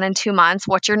 that'll be done in 2 months.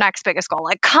 What's your next biggest goal?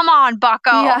 Like, come on,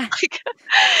 bucko. Yeah. Like,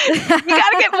 you got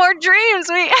to get more dreams.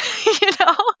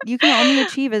 You can only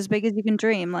achieve as big as you can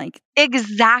dream. Like,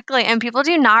 Exactly. And people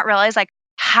do not realize like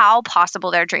how possible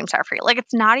their dreams are for you. Like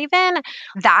it's not even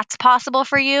that's possible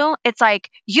for you. It's like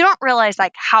you don't realize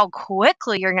like how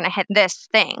quickly you're going to hit this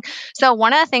thing. So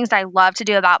one of the things I love to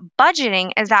do about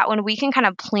budgeting is that when we can kind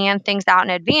of plan things out in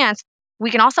advance,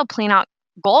 we can also plan out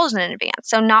goals in advance.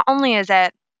 So not only is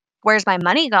it where's my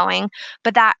money going,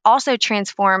 but that also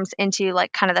transforms into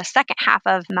like kind of the second half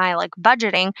of my like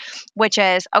budgeting, which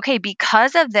is, okay,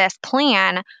 because of this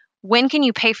plan, when can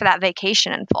you pay for that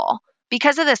vacation in full?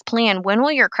 Because of this plan, when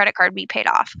will your credit card be paid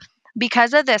off?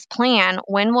 Because of this plan,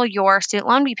 when will your student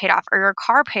loan be paid off or your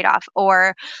car paid off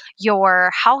or your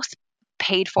house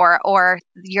paid for or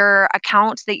your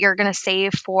account that you're going to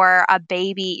save for a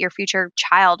baby, your future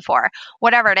child for,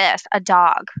 whatever it is, a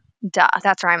dog. Duh,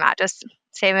 that's where I'm at. Just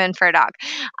saving for a dog.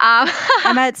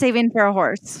 I'm at saving for a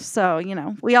horse. So,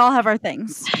 we all have our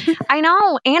things. I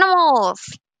know.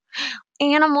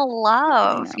 Animal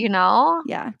love,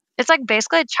 Yeah. It's like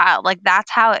basically a child. Like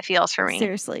that's how it feels for me.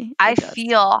 Seriously. I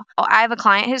have a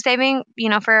client who's saving,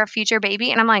 for a future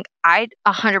baby. And I'm like, I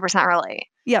 100% relate.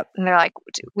 Yep. And they're like,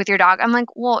 with your dog? I'm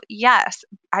like, well, yes,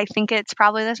 I think it's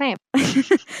probably the same.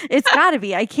 It's gotta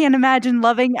be. I can't imagine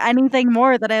loving anything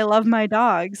more than I love my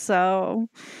dog. So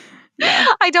yeah.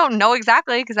 I don't know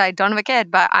exactly because I don't have a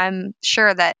kid, but I'm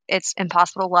sure that it's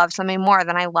impossible to love something more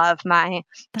than I love my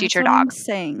future dog. That's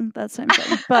what I'm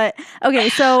saying. But okay,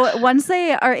 so once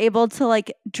they are able to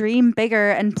like dream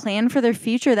bigger and plan for their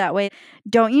future that way,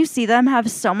 don't you see them have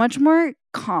so much more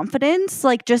confidence,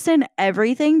 like just in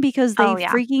everything because they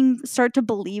freaking start to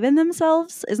believe in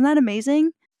themselves? Isn't that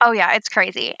amazing? Oh yeah, it's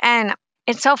crazy. And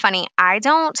it's so funny. I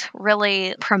don't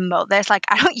really promote this. Like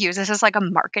I don't use this as like a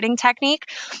marketing technique,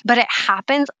 but it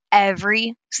happens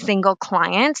every single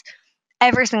client.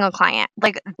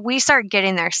 Like we start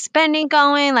getting their spending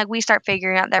going, like we start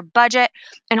figuring out their budget,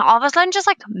 and all of a sudden just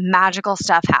like magical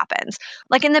stuff happens.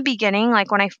 Like in the beginning, like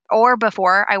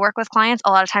before I work with clients,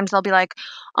 a lot of times they'll be like,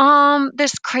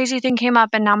 this crazy thing came up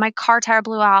and now my car tire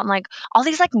blew out and like all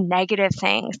these like negative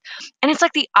things. And it's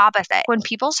like the opposite. When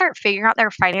people start figuring out their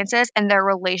finances and their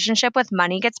relationship with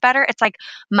money gets better, it's like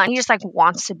money just like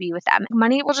wants to be with them.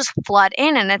 Money will just flood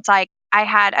in, and it's like, I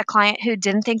had a client who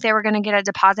didn't think they were going to get a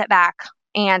deposit back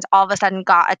and all of a sudden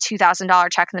got a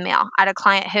 $2,000 check in the mail. I had a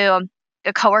client who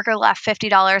a coworker left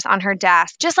 $50 on her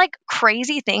desk. Just like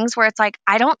crazy things where it's like,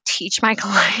 I don't teach my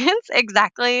clients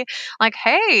exactly like,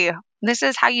 hey, this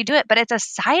is how you do it, but it's a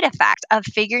side effect of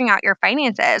figuring out your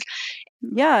finances.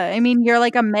 Yeah, I mean, you're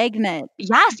like a magnet.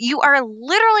 Yes, you are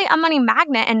literally a money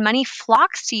magnet and money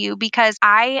flocks to you because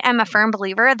I am a firm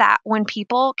believer that when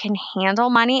people can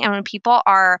handle money and when people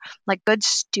are like good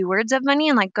stewards of money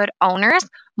and like good owners,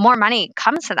 more money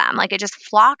comes to them. Like it just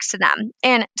flocks to them.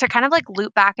 And to kind of like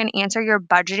loop back and answer your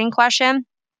budgeting question.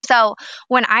 So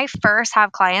when I first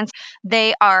have clients,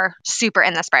 they are super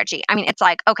in the spreadsheet. I mean, it's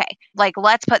like, okay, like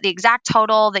let's put the exact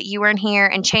total that you were in here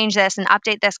and change this and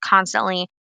update this constantly.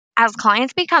 As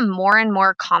clients become more and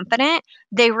more confident,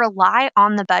 they rely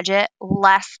on the budget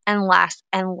less and less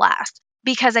and less.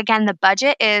 Because again, the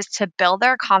budget is to build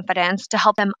their confidence, to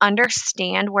help them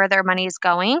understand where their money is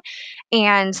going.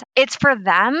 And it's for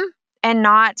them and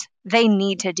not they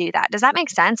need to do that. Does that make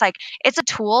sense? Like, it's a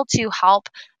tool to help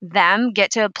them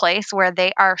get to a place where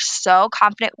they are so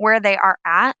confident where they are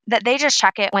at that they just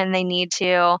check it when they need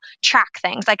to track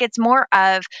things. Like, it's more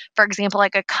of, for example,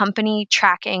 like a company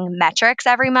tracking metrics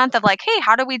every month of like, hey,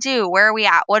 how do we do? Where are we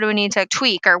at? What do we need to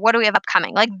tweak? Or what do we have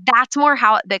upcoming? Like, that's more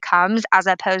how it becomes, as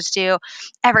opposed to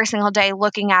every single day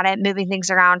looking at it, moving things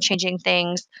around, changing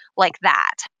things like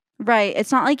that. Right.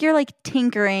 It's not like you're like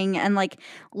tinkering and like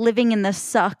living in the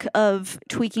suck of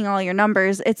tweaking all your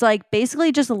numbers. It's like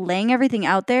basically just laying everything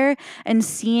out there and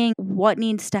seeing what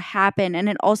needs to happen. And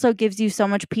it also gives you so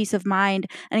much peace of mind.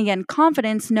 And again,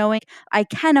 confidence, knowing I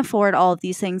can afford all of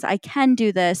these things. I can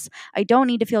do this. I don't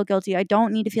need to feel guilty. I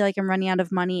don't need to feel like I'm running out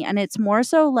of money. And it's more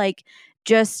so like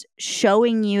just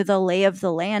showing you the lay of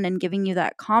the land and giving you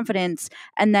that confidence.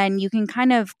 And then you can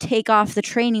kind of take off the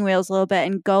training wheels a little bit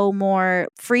and go more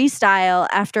freestyle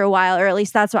after a while, or at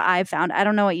least that's what I've found. I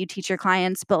don't know what you teach your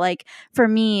clients, but like for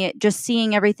me, just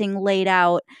seeing everything laid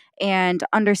out and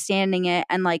understanding it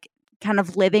and like kind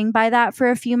of living by that for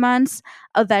a few months,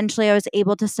 eventually I was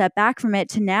able to step back from it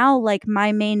to now, like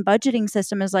my main budgeting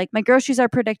system is like my groceries are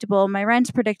predictable, my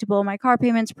rent's predictable, my car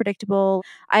payment's predictable.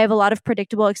 I have a lot of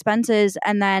predictable expenses,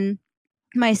 and then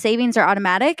my savings are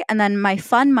automatic, and then my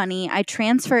fun money I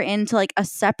transfer into like a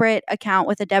separate account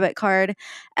with a debit card,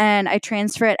 and I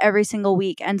transfer it every single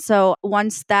week. And so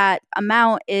once that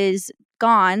amount is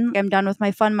gone, I'm done with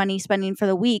my fun money spending for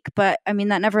the week. But I mean,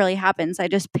 that never really happens. I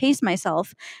just pace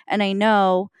myself and I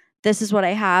know this is what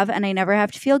I have, and I never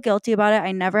have to feel guilty about it.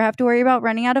 I never have to worry about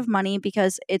running out of money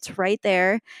because it's right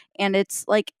there, and it's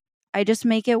like I just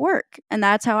make it work. And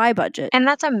that's how I budget. And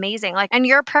that's amazing. Like, and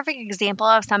you're a perfect example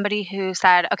of somebody who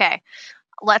said, okay,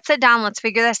 let's sit down, let's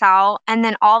figure this out. And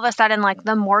then all of a sudden, like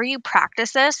the more you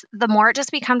practice this, the more it just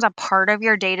becomes a part of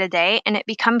your day to day, and it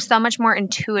becomes so much more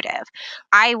intuitive.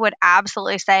 I would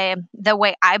absolutely say the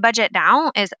way I budget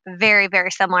now is very, very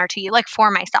similar to you, like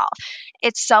for myself.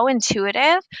 It's so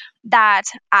intuitive that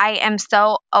I am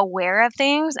so aware of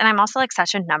things. And I'm also like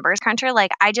such a numbers cruncher. Like,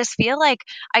 I just feel like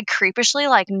I creepishly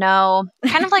like know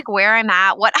kind of like where I'm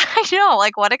at, what I know,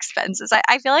 like what expenses.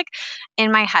 I feel like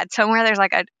in my head somewhere there's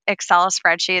like an Excel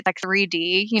spreadsheet, like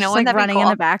 3D, you know, Just wouldn't like that be running cool? in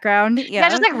the background. Yeah,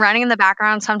 just like running in the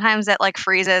background. Sometimes it like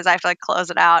freezes. I have to like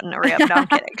close it out and re-up. No, I'm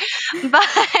kidding.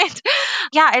 But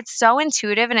yeah, it's so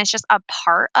intuitive and it's just a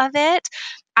part of it,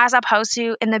 as opposed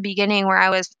to in the beginning where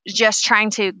I was just trying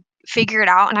to figure it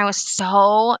out and I was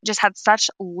so just had such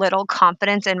little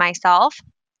confidence in myself.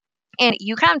 And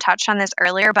you kind of touched on this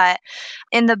earlier, but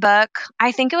in the book,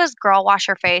 I think it was Girl Wash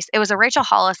Her Face. It was a Rachel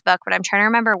Hollis book, but I'm trying to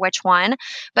remember which one.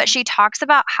 But she talks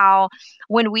about how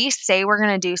when we say we're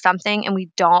going to do something and we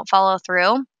don't follow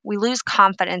through, we lose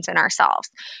confidence in ourselves.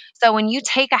 So when you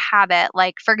take a habit,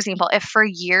 like for example, if for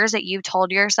years that you've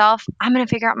told yourself, I'm going to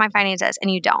figure out my finances,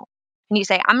 and you don't. And you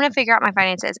say, I'm going to figure out my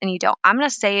finances, and you don't. I'm going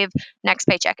to save next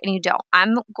paycheck, and you don't.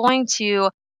 I'm going to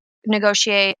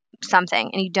negotiate something,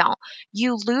 and you don't.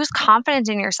 You lose confidence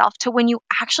in yourself to when you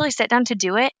actually sit down to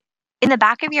do it. In the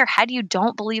back of your head, you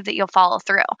don't believe that you'll follow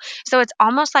through. So it's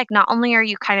almost like not only are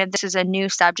you kind of, this is a new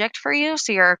subject for you,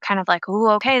 so you're kind of like,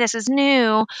 oh, okay, this is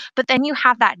new. But then you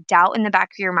have that doubt in the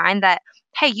back of your mind that,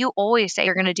 hey, you always say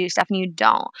you're going to do stuff and you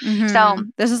don't. So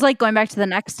this is like going back to the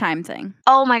next time thing.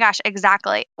 Oh my gosh,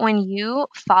 exactly. When you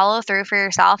follow through for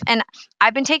yourself, and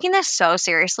I've been taking this so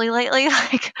seriously lately.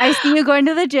 Like, I see you going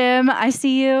to the gym. I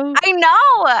see you. I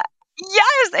know.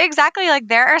 Yes, exactly. Like,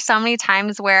 there are so many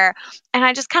times where, and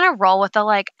I just kind of roll with the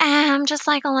like, I'm just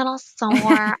like a little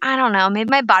sore. I don't know. Maybe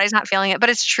my body's not feeling it, but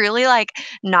it's truly like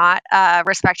not a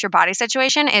respect your body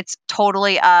situation. It's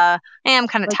totally I'm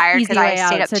kind of Like tired easy because I way out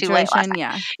stayed up too late last situation. night.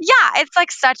 Yeah. Yeah, it's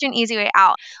like such an easy way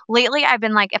out. Lately, I've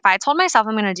been like, if I told myself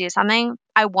I'm going to do something,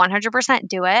 I 100%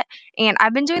 do it. And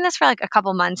I've been doing this for like a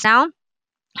couple months now.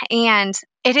 And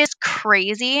it is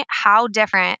crazy how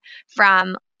different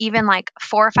from even like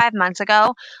 4 or 5 months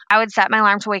ago. I would set my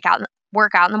alarm to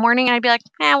work out in the morning, and I'd be like,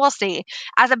 we'll see.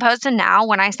 As opposed to now,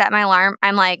 when I set my alarm,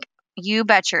 I'm like, you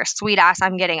bet your sweet ass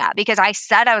I'm getting up, because I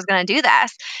said I was going to do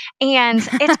this. And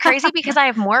it's crazy because I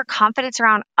have more confidence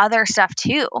around other stuff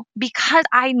too, because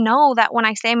I know that when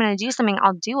I say I'm going to do something,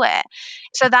 I'll do it.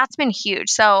 So that's been huge.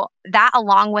 So that,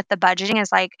 along with the budgeting,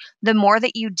 is like the more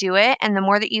that you do it and the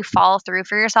more that you follow through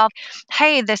for yourself,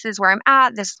 hey, this is where I'm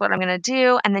at, this is what I'm going to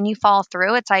do. And then you follow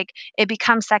through. It's like it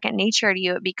becomes second nature to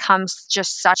you. It becomes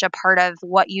just such a part of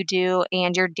what you do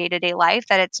and your day-to-day life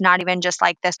that it's not even just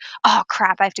like this, oh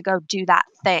crap, I have to go do that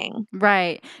thing.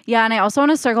 Right. Yeah. And I also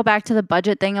want to circle back to the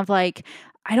budget thing of like,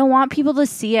 I don't want people to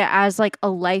see it as like a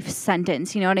life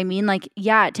sentence. You know what I mean? Like,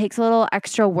 yeah, it takes a little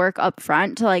extra work up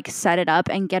front to like set it up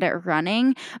and get it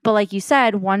running. But like you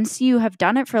said, once you have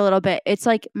done it for a little bit, it's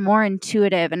like more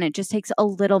intuitive and it just takes a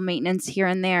little maintenance here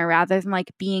and there rather than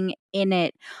like being in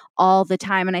it all the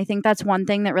time. And I think that's one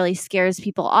thing that really scares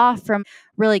people off from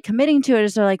really committing to it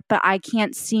is they're like, but I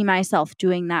can't see myself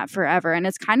doing that forever. And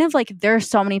it's kind of like there's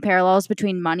so many parallels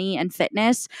between money and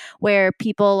fitness where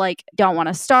people like don't want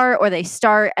to start or they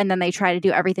start and then they try to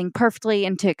do everything perfectly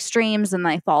into extremes and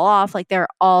they fall off. Like there are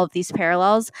all of these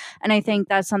parallels. And I think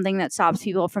that's something that stops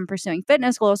people from pursuing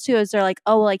fitness goals too, is they're like,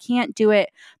 oh, well, I can't do it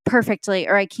perfectly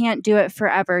or I can't do it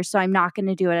forever. So I'm not going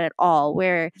to do it at all.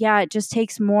 Where, yeah, it just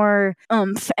takes more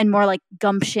oomph and more like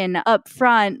gumption up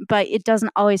front, but it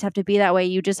doesn't always have to be that way.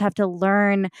 You just have to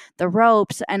learn the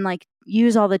ropes and like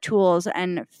use all the tools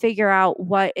and figure out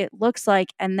what it looks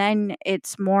like. And then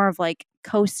it's more of like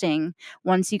coasting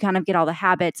once you kind of get all the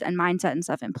habits and mindset and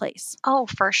stuff in place. Oh,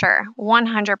 for sure.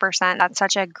 100%. That's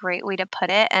such a great way to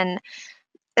put it. And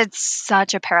it's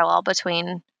such a parallel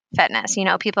between fitness. You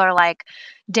know, people are like,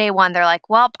 day one, they're like,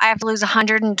 well, I have to lose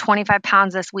 125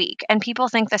 pounds this week. And people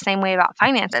think the same way about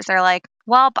finances. They're like,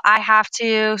 well, I have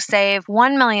to save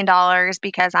 $1 million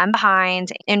because I'm behind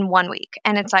in 1 week.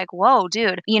 And it's like, whoa,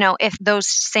 dude, you know, if those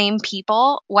same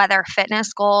people, whether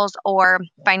fitness goals or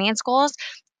finance goals,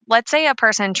 let's say a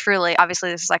person truly,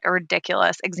 obviously this is like a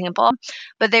ridiculous example,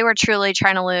 but they were truly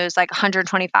trying to lose like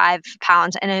 125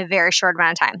 pounds in a very short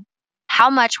amount of time. How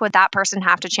much would that person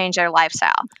have to change their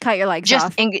lifestyle? Cut your legs Just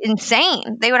off.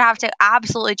 insane. They would have to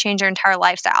absolutely change their entire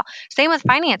lifestyle. Same with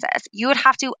finances. You would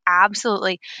have to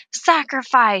absolutely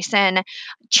sacrifice and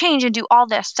change and do all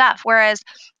this stuff. Whereas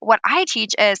what I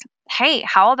teach is, hey,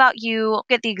 how about you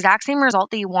get the exact same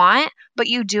result that you want, but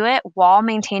you do it while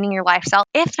maintaining your lifestyle?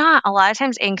 If not, a lot of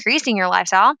times increasing your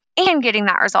lifestyle and getting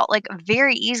that result like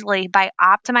very easily by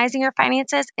optimizing your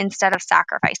finances instead of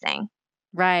sacrificing.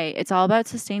 Right. It's all about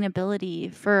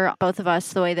sustainability for both of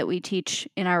us, the way that we teach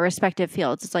in our respective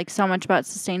fields. It's like so much about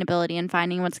sustainability and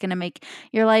finding what's going to make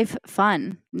your life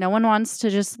fun. No one wants to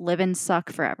just live and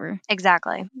suck forever.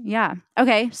 Exactly. Yeah.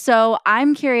 Okay. So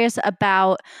I'm curious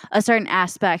about a certain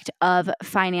aspect of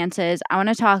finances. I want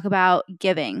to talk about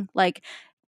giving. Like,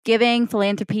 giving,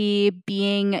 philanthropy,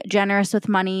 being generous with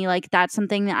money, like that's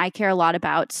something that I care a lot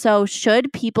about. So,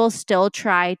 should people still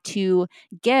try to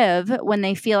give when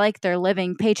they feel like they're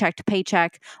living paycheck to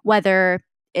paycheck, whether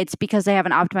it's because they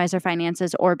haven't optimized their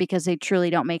finances or because they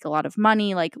truly don't make a lot of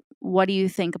money? Like, what do you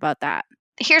think about that?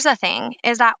 Here's the thing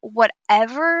is that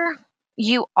whatever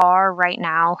you are right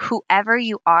now, whoever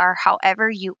you are, however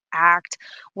you act,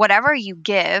 whatever you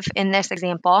give in this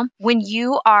example, when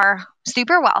you are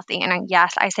super wealthy, and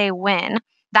yes, I say when,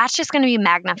 that's just going to be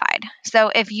magnified. So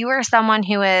if you are someone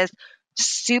who is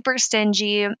super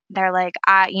stingy, they're like,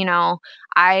 I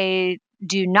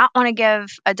do not want to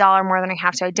give $1 more than I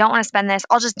have to. I don't want to spend this.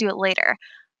 I'll just do it later.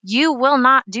 You will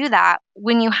not do that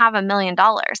when you have $1 million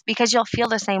because you'll feel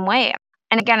the same way.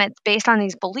 And again, it's based on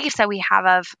these beliefs that we have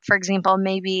of, for example,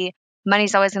 maybe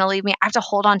money's always going to leave me. I have to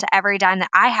hold on to every dime that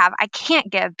I have. I can't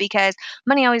give because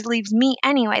money always leaves me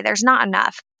anyway. There's not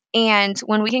enough. And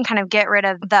when we can kind of get rid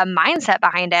of the mindset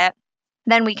behind it,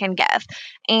 then we can give.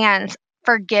 And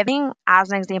for giving, as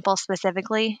an example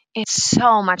specifically, it's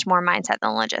so much more mindset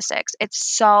than logistics.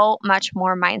 It's so much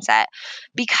more mindset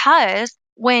because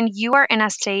when you are in a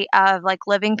state of like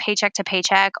living paycheck to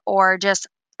paycheck or just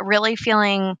really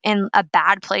feeling in a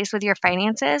bad place with your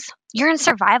finances, you're in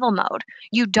survival mode.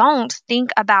 You don't think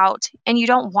about and you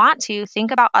don't want to think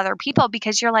about other people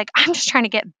because you're like, I'm just trying to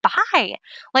get by.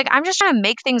 Like, I'm just trying to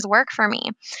make things work for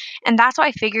me. And that's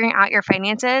why figuring out your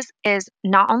finances is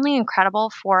not only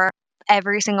incredible for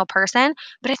every single person,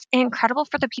 but it's incredible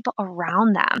for the people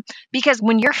around them. Because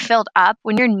when you're filled up,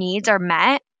 when your needs are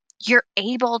met, you're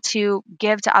able to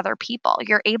give to other people.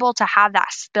 You're able to have that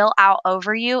spill out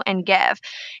over you and give.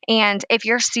 And if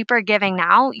you're super giving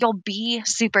now, you'll be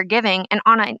super giving and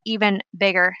on an even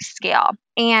bigger scale.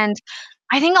 And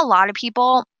I think a lot of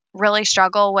people really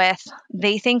struggle with,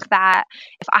 they think that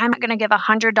if I'm not going to give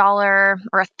 $100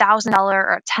 or $1,000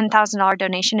 or a $10,000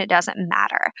 donation, it doesn't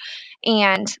matter.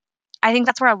 And I think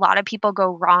that's where a lot of people go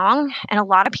wrong. And a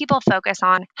lot of people focus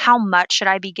on how much should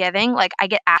I be giving? Like I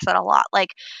get asked that a lot, like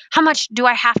how much do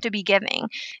I have to be giving?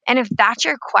 And if that's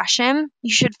your question,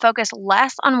 you should focus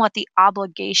less on what the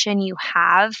obligation you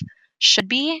have should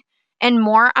be and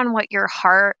more on what your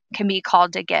heart can be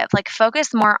called to give. Like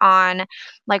focus more on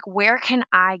like, where can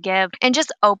I give? And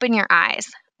just open your eyes.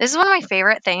 This is one of my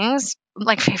favorite things,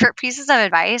 like favorite pieces of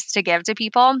advice to give to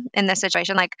people in this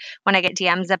situation. Like when I get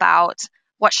DMs about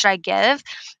what should I give?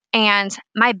 And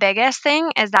my biggest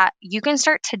thing is that you can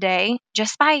start today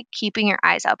just by keeping your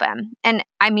eyes open. And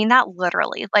I mean that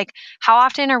literally. Like, how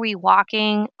often are we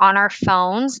walking on our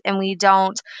phones and we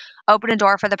don't open a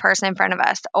door for the person in front of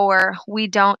us, or we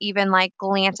don't even like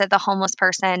glance at the homeless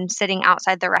person sitting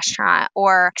outside the restaurant,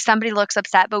 or somebody looks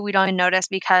upset, but we don't even notice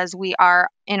because we are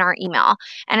in our email.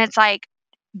 And it's like,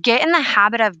 get in the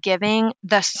habit of giving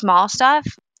the small stuff,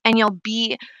 and you'll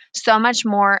be so much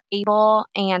more able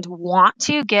and want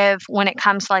to give when it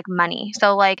comes to like money.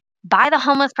 So like, buy the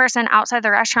homeless person outside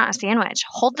the restaurant a sandwich,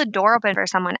 hold the door open for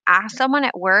someone, ask someone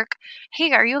at work,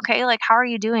 hey, are you okay? Like, how are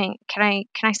you doing? Can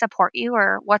I support you,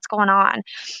 or what's going on?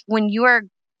 When you are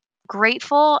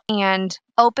grateful and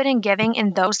open and giving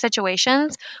in those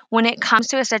situations, when it comes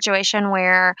to a situation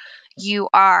where you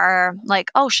are like,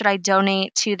 oh, should I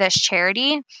donate to this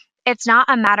charity? It's not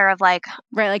a matter of like,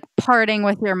 Right, like parting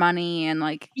with your money and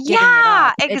like giving it yeah,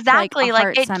 up. It's like a exactly.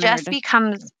 Like, it just heart-centered.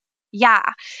 becomes, yeah.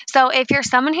 So if you're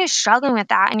someone who's struggling with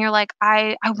that and you're like,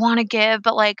 I want to give,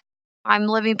 but like, I'm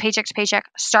living paycheck to paycheck,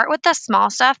 start with the small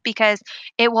stuff because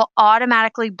it will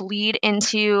automatically bleed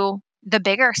into the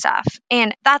bigger stuff.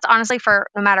 And that's honestly for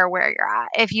no matter where you're at.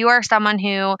 If you are someone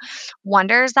who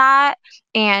wonders that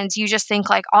and you just think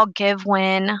like, I'll give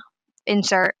when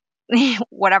insert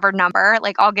whatever number,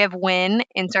 like I'll give when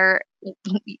insert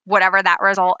whatever that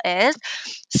result is,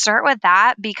 start with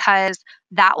that because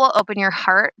that will open your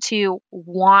heart to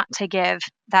want to give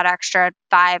that extra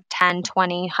 5, 10,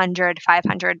 20, 100,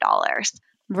 $500.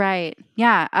 Right.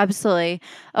 Yeah, absolutely.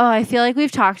 Oh, I feel like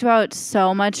we've talked about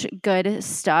so much good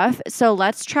stuff. So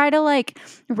let's try to like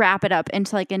wrap it up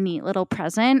into like a neat little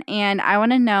present. And I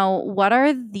want to know, what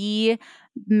are the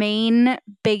main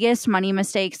biggest money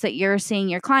mistakes that you're seeing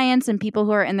your clients and people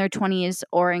who are in their 20s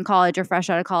or in college or fresh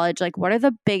out of college? Like, what are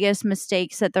the biggest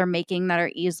mistakes that they're making that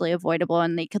are easily avoidable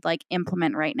and they could like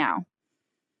implement right now?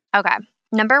 Okay.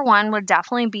 Number one would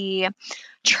definitely be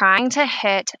trying to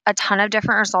hit a ton of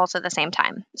different results at the same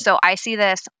time. So I see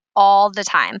this all the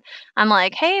time. I'm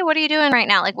like, hey, what are you doing right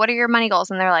now? Like, what are your money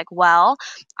goals? And they're like, well,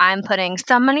 I'm putting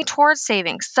some money towards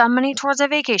savings, some money towards a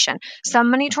vacation, some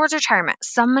money towards retirement,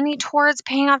 some money towards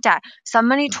paying off debt, some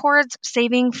money towards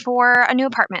saving for a new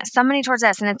apartment, some money towards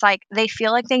this. And it's like, they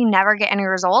feel like they never get any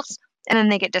results and then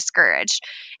they get discouraged.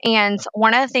 And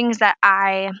one of the things that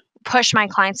I push my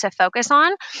clients to focus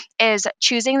on is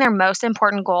choosing their most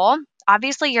important goal.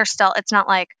 Obviously, it's not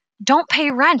like, don't pay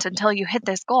rent until you hit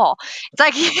this goal. It's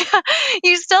like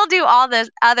you still do all this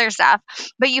other stuff,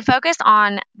 but you focus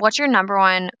on what's your number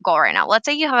one goal right now. Let's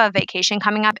say you have a vacation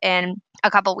coming up in a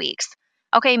couple weeks.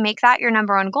 Okay, make that your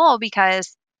number one goal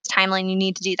because it's timely and you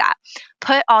need to do that.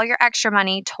 Put all your extra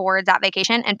money towards that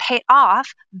vacation and pay it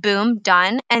off. Boom,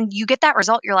 done. And you get that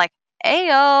result. You're like,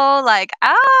 ayo, like,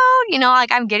 oh,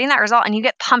 like I'm getting that result and you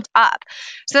get pumped up.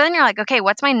 So then you're like, okay,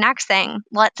 what's my next thing?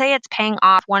 Let's say it's paying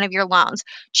off one of your loans.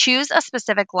 Choose a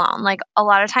specific loan. Like a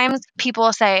lot of times people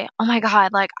will say, oh my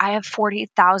God, like I have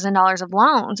 $40,000 of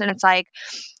loans. And it's like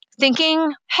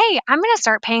thinking, hey, I'm going to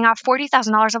start paying off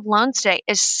 $40,000 of loans today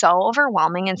is so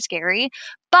overwhelming and scary.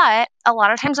 But a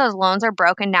lot of times those loans are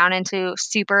broken down into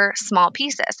super small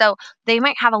pieces. So they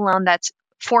might have a loan that's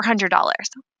 $400.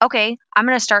 Okay, I'm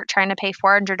going to start trying to pay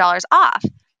 $400 off.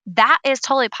 That is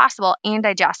totally possible and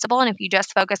digestible. And if you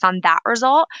just focus on that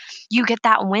result, you get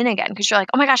that win again because you're like,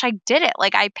 oh my gosh, I did it.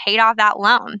 Like I paid off that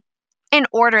loan. And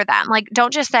order them. Like,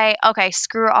 don't just say, okay,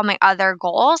 screw all my other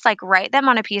goals. Like, write them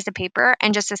on a piece of paper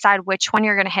and just decide which one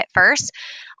you're going to hit first.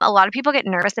 A lot of people get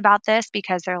nervous about this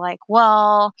because they're like,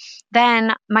 well,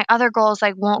 then my other goals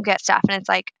like won't get stuff. And it's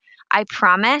like, I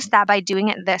promise that by doing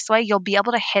it this way, you'll be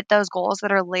able to hit those goals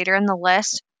that are later in the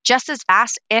list just as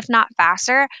fast, if not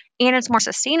faster. And it's more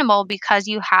sustainable because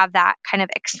you have that kind of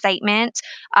excitement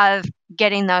of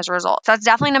getting those results. That's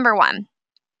definitely number one.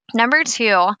 Number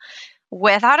two,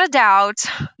 without a doubt,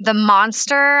 the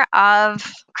monster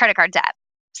of credit card debt.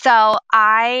 So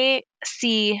I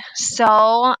see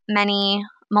so many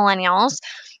millennials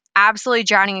absolutely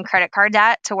drowning in credit card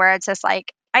debt to where it's just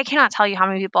like, I cannot tell you how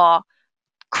many people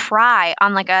cry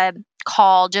on like a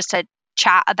call just to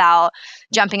chat about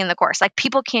jumping in the course. Like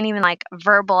people can't even like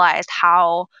verbalize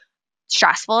how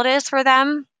stressful it is for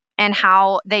them and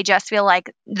how they just feel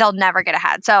like they'll never get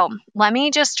ahead. So let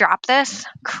me just drop this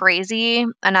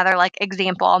another like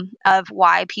example of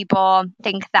why people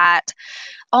think that,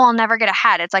 oh, I'll never get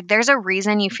ahead. It's like, there's a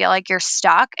reason you feel like you're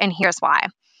stuck. And here's why.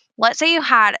 Let's say you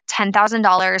had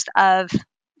 $10,000 of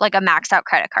like a maxed out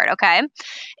credit card. Okay.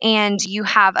 And you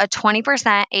have a 20%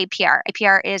 APR.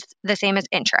 APR is the same as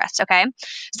interest. Okay.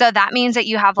 So that means that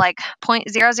you have like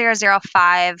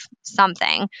 0.0005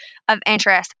 something of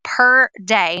interest per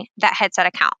day that hits that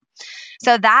account.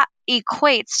 So that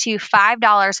equates to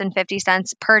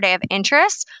 $5.50 per day of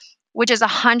interest, which is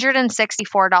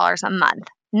 $164 a month.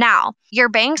 Now, your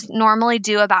banks normally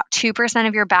do about 2%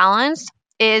 of your balance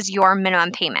is your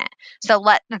minimum payment. So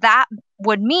that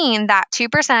would mean that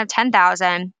 2% of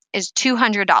 10,000 is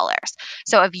 $200.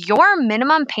 So if your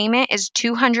minimum payment is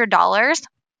 $200,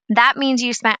 that means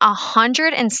you spent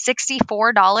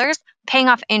 $164 paying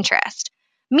off interest,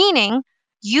 meaning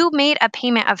you made a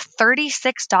payment of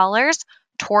 $36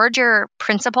 toward your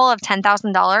principal of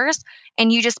 $10,000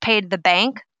 and you just paid the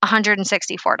bank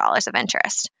 $164 of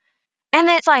interest. And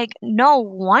it's like, no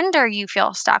wonder you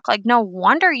feel stuck. Like, no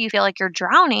wonder you feel like you're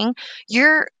drowning.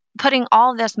 You're putting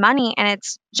all this money and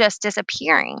it's just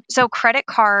disappearing. So credit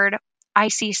card, I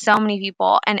see so many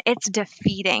people and it's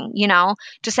defeating,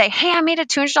 to say, hey, I made a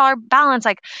 $200 balance.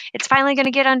 Like it's finally going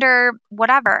to get under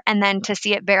whatever. And then to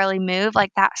see it barely move,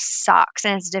 like that sucks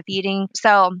and it's defeating.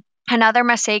 So another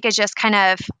mistake is just kind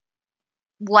of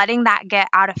letting that get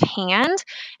out of hand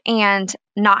and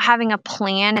not having a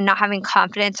plan and not having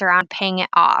confidence around paying it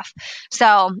off.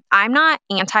 So I'm not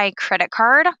anti-credit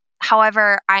card.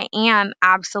 However, I am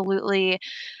absolutely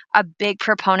a big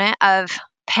proponent of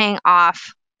paying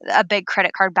off a big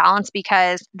credit card balance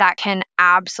because that can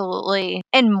absolutely,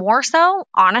 and more so,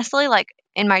 honestly, like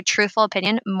in my truthful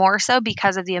opinion, more so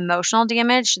because of the emotional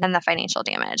damage than the financial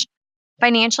damage.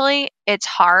 Financially, it's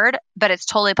hard, but it's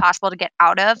totally possible to get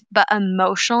out of. But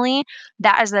emotionally,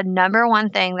 that is the number one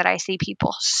thing that I see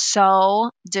people so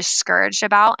discouraged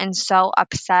about and so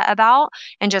upset about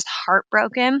and just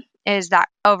heartbroken is that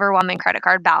overwhelming credit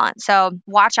card balance. So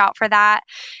watch out for that.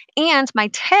 And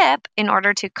my tip in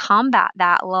order to combat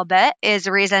that a little bit is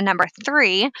reason number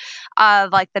 3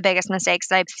 of like the biggest mistakes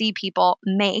that I see people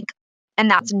make,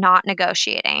 and that's not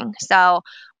negotiating. So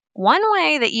one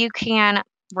way that you can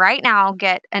right now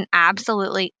get an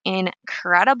absolutely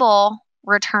incredible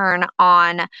return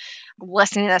on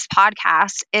listening to this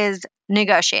podcast is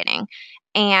negotiating.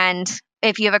 And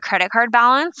if you have a credit card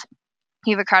balance,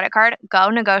 you have a credit card, go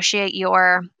negotiate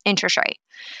your interest rate.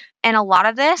 And a lot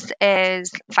of this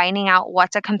is finding out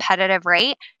what's a competitive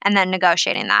rate and then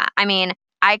negotiating that. I mean,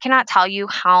 I cannot tell you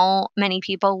how many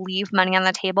people leave money on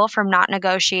the table from not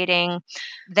negotiating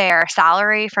their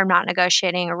salary, from not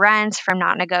negotiating rent, from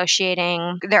not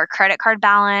negotiating their credit card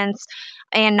balance,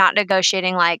 and not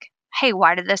negotiating like, hey,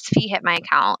 why did this fee hit my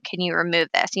account? Can you remove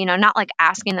this? Not like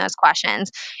asking those questions.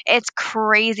 It's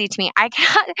crazy to me. I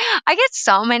get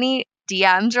so many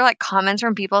DMs or like comments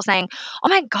from people saying, oh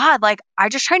my God, like I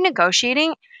just tried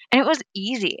negotiating and it was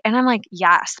easy. And I'm like,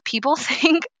 yes, people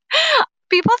think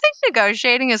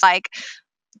negotiating is like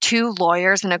 2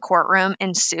 lawyers in a courtroom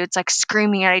in suits, like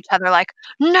screaming at each other, like,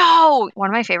 no. One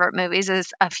of my favorite movies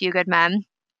is A Few Good Men.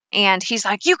 And he's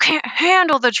like, you can't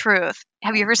handle the truth.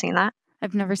 Have you ever seen that?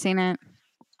 I've never seen it.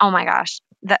 Oh my gosh.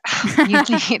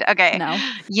 Okay. No.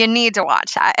 You need to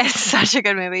watch that. It's such a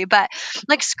good movie, but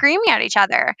like screaming at each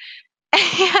other.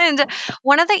 And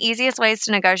one of the easiest ways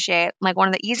to negotiate, like one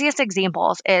of the easiest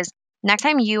examples is next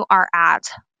time you are at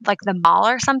like the mall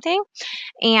or something.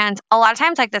 And a lot of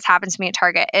times like this happens to me at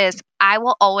Target is I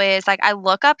will always like, I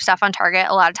look up stuff on Target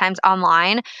a lot of times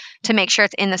online to make sure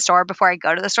it's in the store before I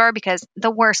go to the store, because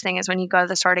the worst thing is when you go to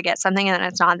the store to get something and then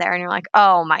it's not there and you're like,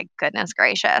 oh my goodness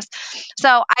gracious.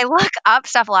 So I look up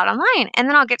stuff a lot online and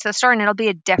then I'll get to the store and it'll be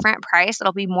a different price.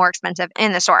 It'll be more expensive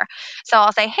in the store. So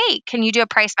I'll say, hey, can you do a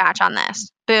price match on this?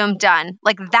 Boom, done.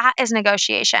 Like that is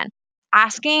negotiation.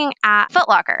 Asking at Foot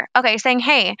Locker. Okay, saying,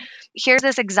 hey, here's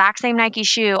this exact same Nike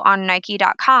shoe on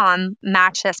Nike.com,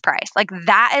 match this price. Like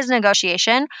that is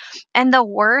negotiation. And the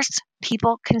worst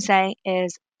people can say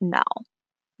is no.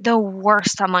 The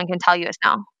worst someone can tell you is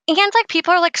no. And like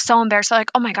people are like so embarrassed. They're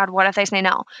like, oh my God, what if they say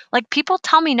no? Like people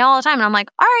tell me no all the time. And I'm like,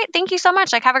 all right, thank you so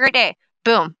much. Like have a great day.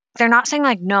 Boom. They're not saying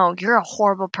like, no, you're a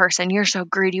horrible person. You're so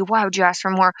greedy. Why would you ask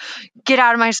for more? Get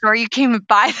out of my store. You can't even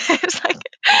buy this. Like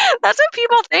that's what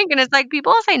people think. And it's like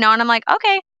people will say no. And I'm like,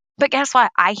 okay. But guess what?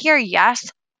 I hear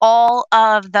yes all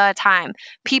of the time.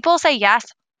 People say yes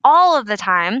all of the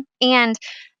time. And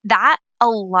that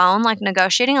alone, like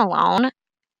negotiating alone,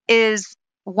 is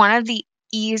one of the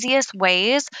easiest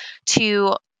ways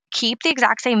to keep the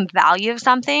exact same value of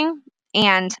something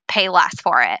and pay less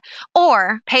for it,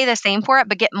 or pay the same for it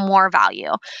but get more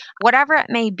value. Whatever it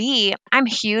may be, I'm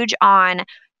huge on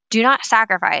do not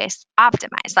sacrifice,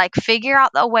 optimize. Like figure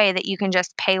out the way that you can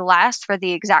just pay less for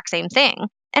the exact same thing.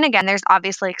 And again, there's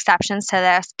obviously exceptions to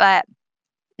this, but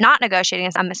not negotiating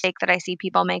is a mistake that I see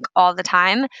people make all the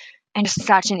time. and just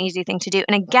such an easy thing to do.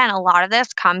 And again, a lot of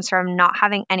this comes from not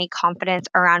having any confidence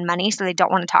around money, so they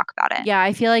don't want to talk about it. Yeah,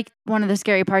 I feel like one of the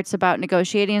scary parts about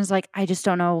negotiating is like, I just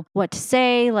don't know what to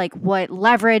say. Like, what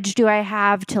leverage do I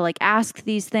have to like ask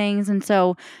these things? And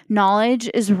so knowledge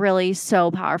is really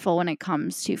so powerful when it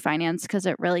comes to finance because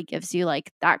it really gives you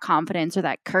like that confidence or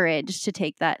that courage to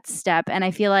take that step. And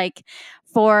I feel like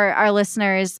for our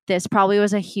listeners, this probably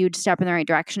was a huge step in the right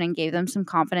direction and gave them some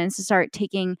confidence to start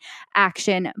taking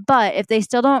action. But if they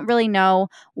still don't really know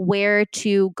where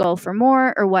to go for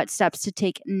more or what steps to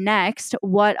take next,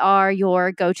 what are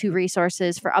your go-to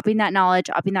resources for upping that knowledge,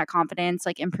 upping that confidence,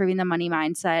 like improving the money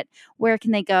mindset? Where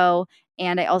can they go?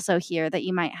 And I also hear that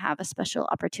you might have a special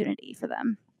opportunity for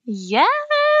them. Yes,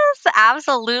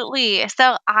 absolutely.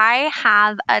 So I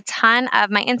have a ton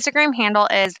of my Instagram handle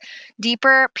is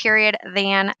deeper period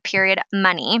than period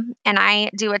money. And I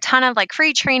do a ton of like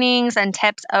free trainings and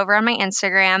tips over on my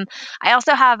Instagram. I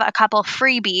also have a couple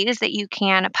freebies that you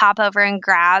can pop over and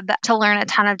grab to learn a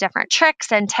ton of different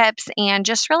tricks and tips and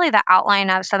just really the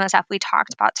outline of some of the stuff we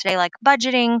talked about today, like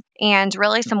budgeting and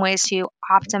really some ways to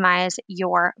optimize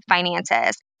your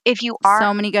finances. If you are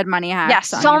so many good money hacks.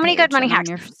 Yes, on so your many good page money and on hacks.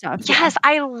 your stuff. Yes,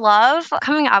 I love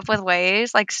coming up with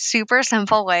ways, like super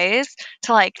simple ways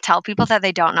to like tell people that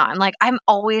they don't know.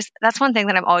 That's one thing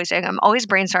that I'm always doing. I'm always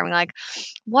brainstorming, like,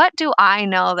 what do I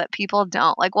know that people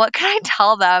don't? Like, what can I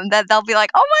tell them that they'll be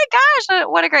like, oh my gosh,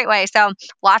 what a great way. So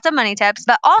lots of money tips.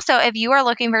 But also, if you are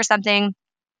looking for something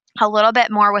a little bit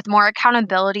more with more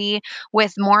accountability,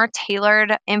 with more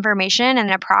tailored information and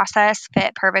a process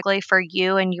fit perfectly for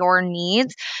you and your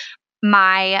needs,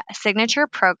 my signature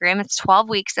program, it's 12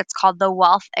 weeks. It's called the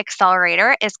Wealth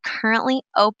Accelerator, is currently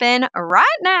open right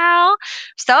now.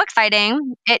 So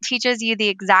exciting. It teaches you the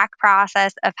exact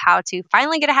process of how to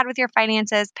finally get ahead with your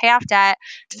finances, pay off debt,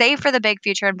 save for the big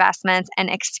future investments, and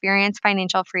experience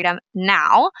financial freedom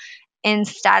now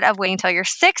instead of waiting until you're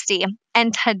 60.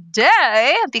 And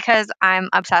today, because I'm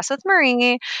obsessed with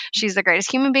Marie, she's the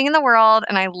greatest human being in the world,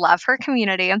 and I love her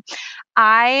community,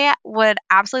 I would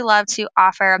absolutely love to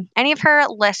offer any of her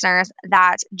listeners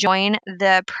that join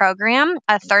the program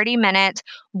a 30-minute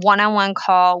one-on-one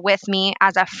call with me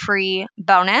as a free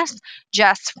bonus,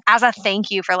 just as a thank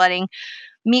you for letting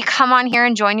me come on here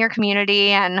and join your community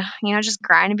and, just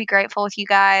grind and be grateful with you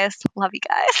guys. Love you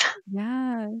guys.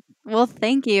 Yeah. Well,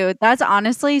 thank you. That's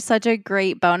honestly such a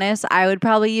great bonus. I would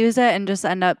probably use it and just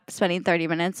end up spending 30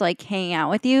 minutes like hanging out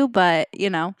with you. But,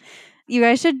 you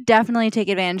guys should definitely take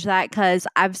advantage of that because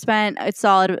I've spent a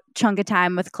solid chunk of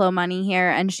time with Chloe Money here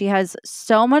and she has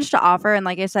so much to offer. And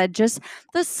like I said, just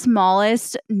the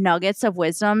smallest nuggets of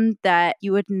wisdom that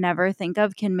you would never think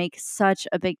of can make such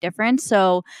a big difference.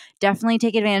 So definitely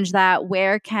take advantage of that.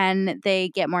 Where can they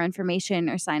get more information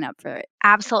or sign up for it?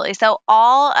 Absolutely. So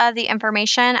all of the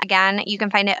information, again, you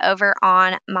can find it over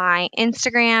on my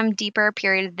Instagram, deeper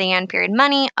period than period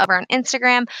money over on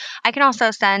Instagram. I can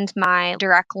also send my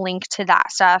direct link to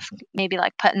that stuff, maybe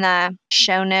like put in the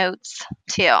show notes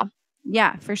too.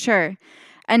 Yeah, for sure.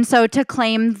 And so to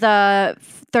claim the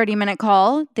 30-minute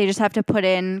call, they just have to put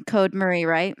in code Marie,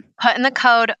 right? Put in the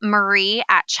code Marie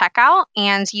at checkout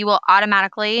and you will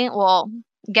automatically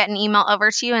get an email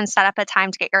over to you and set up a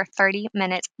time to get your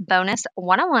 30-minute bonus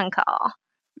one-on-one call.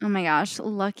 Oh my gosh,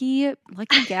 lucky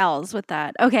gals with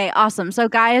that. Okay, awesome. So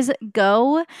guys,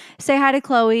 go say hi to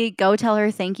Chloe. Go tell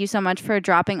her thank you so much for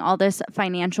dropping all this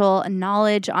financial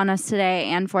knowledge on us today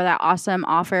and for that awesome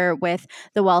offer with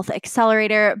the Wealth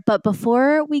Accelerator. But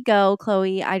before we go,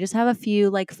 Chloe, I just have a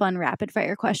few like fun rapid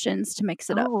fire questions to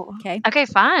mix it up. Okay. Okay,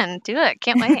 fun. Do it.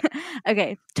 Can't wait.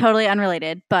 Okay, totally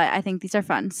unrelated, but I think these are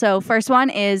fun. So first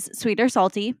one is sweet or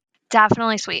salty?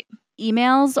 Definitely sweet.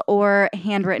 Emails or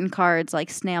handwritten cards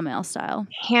like snail mail style?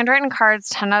 Handwritten cards,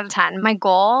 10 out of 10. My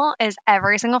goal is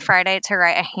every single Friday to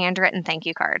write a handwritten thank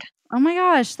you card. Oh my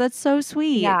gosh, that's so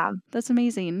sweet. Yeah. That's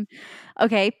amazing.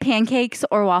 Okay, pancakes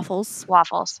or waffles?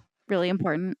 Waffles. Really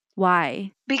important.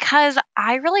 Why? Because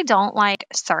I really don't like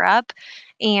syrup,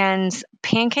 and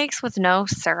pancakes with no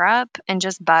syrup and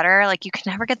just butter, like you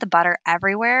can never get the butter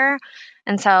everywhere.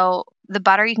 And so the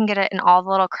butter, you can get it in all the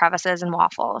little crevices in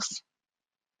waffles.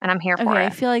 And I'm here for it. Okay,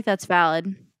 I feel like that's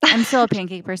valid. I'm still a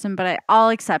pancake person, but I'll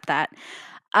accept that.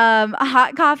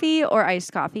 Hot coffee or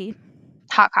iced coffee?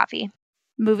 Hot coffee.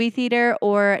 Movie theater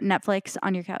or Netflix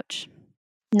on your couch?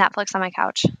 Netflix on my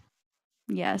couch.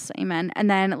 Yes, amen.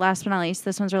 And then last but not least,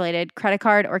 this one's related. Credit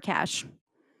card or cash?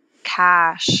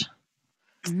 Cash.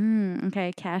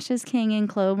 Okay, cash is king in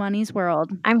Chloe Money's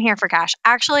world. I'm here for cash.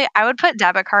 Actually, I would put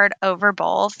debit card over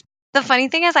both. The funny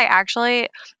thing is I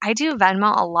do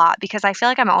Venmo a lot because I feel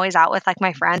like I'm always out with like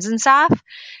my friends and stuff.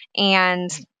 And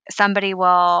somebody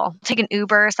will take an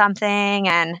Uber or something,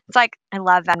 and it's like, I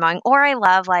love Venmoing, or I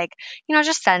love like,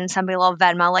 just send somebody a little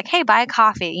Venmo, like, hey, buy a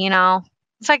coffee,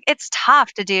 It's like, it's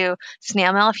tough to do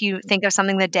snail mail if you think of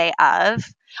something the day of.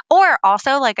 Or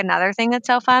also, like, another thing that's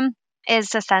so fun is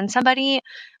to send somebody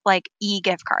like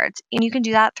e-gift cards. And you can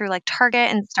do that through like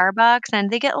Target and Starbucks, and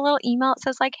they get a little email that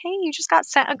says like, hey, you just got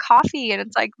sent a coffee. And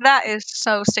it's like, that is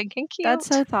so stinking cute. That's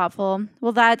so thoughtful.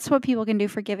 Well, that's what people can do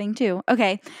for giving too.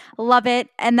 Okay. Love it.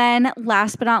 And then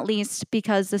last but not least,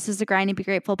 because this is a Grind and Be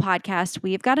Grateful podcast,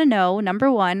 we've got to know,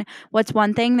 number one, what's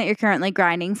one thing that you're currently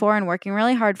grinding for and working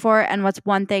really hard for? And what's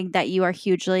one thing that you are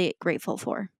hugely grateful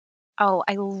for? Oh,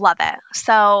 I love it.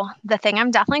 So the thing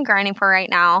I'm definitely grinding for right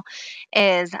now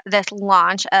is this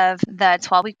launch of the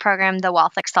 12-week program, the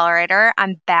Wealth Accelerator.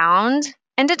 I'm bound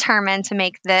and determined to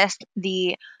make this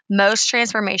the most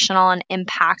transformational and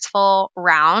impactful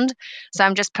round. So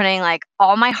I'm just putting like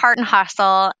all my heart and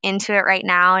hustle into it right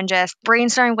now and just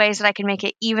brainstorming ways that I can make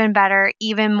it even better,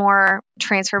 even more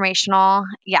transformational.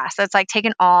 Yeah, so it's like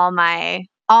taking all my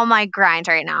grind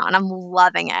right now, and I'm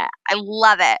loving it. I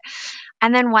love it.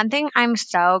 And then one thing I'm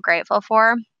so grateful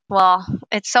for, well,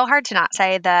 it's so hard to not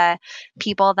say the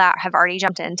people that have already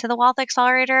jumped into the Wealth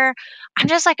Accelerator. I'm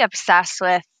just like obsessed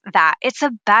with that. It's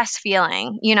the best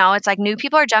feeling. It's like new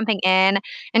people are jumping in,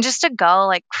 and just to go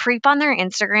like creep on their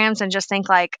Instagrams and just think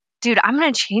like, dude, I'm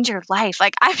going to change your life.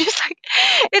 Like, I'm just like,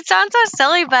 it sounds so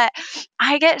silly, but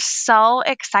I get so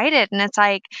excited. And it's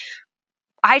like,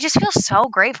 I just feel so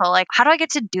grateful. Like, how do I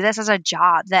get to do this as a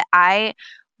job that I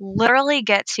literally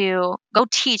get to go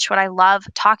teach what I love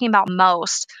talking about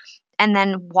most and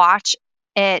then watch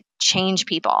it change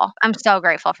people? I'm so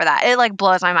grateful for that. It like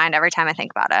blows my mind every time I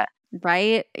think about it.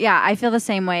 Right? Yeah, I feel the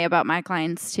same way about my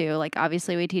clients too. Like,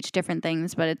 obviously, we teach different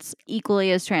things, but it's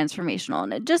equally as transformational,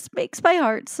 and it just makes my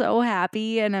heart so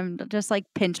happy. And I'm just like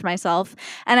pinch myself.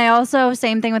 And I also,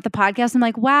 same thing with the podcast. I'm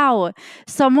like, wow,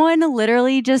 someone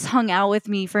literally just hung out with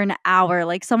me for an hour.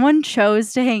 Like, someone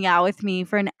chose to hang out with me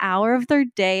for an hour of their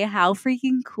day. How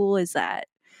freaking cool is that?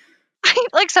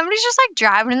 Like, somebody's just like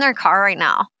driving in their car right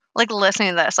now, like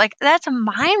listening to this. Like, that's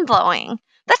mind blowing.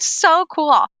 That's so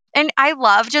cool. And I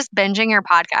love just binging your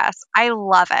podcast. I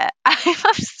love it. I'm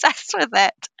obsessed with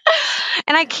it.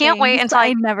 And I can't wait until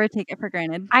I never take it for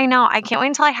granted. I know. I can't wait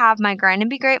until I have my Grind and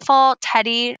Be Grateful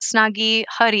Teddy Snuggie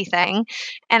hoodie thing.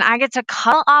 And I get to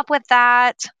cuddle up with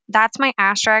that. That's my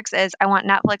asterisk, is I want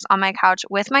Netflix on my couch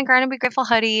with my Grind and Be Grateful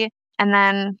hoodie. And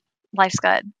then life's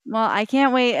good. Well, I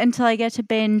can't wait until I get to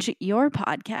binge your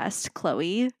podcast,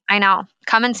 Chloe. I know.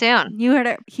 Coming soon. You heard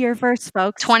it here first,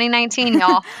 folks. 2019,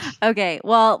 y'all. Okay,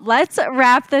 well, let's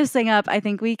wrap this thing up. I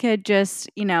think we could just,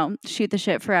 shoot the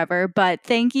shit forever. But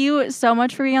thank you so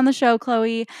much for being on the show,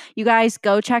 Chloe. You guys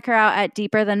go check her out at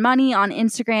Deeper Than Money on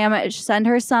Instagram. Send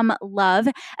her some love,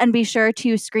 and be sure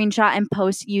to screenshot and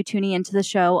post you tuning into the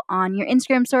show on your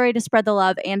Instagram story to spread the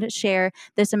love and share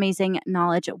this amazing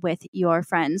knowledge with your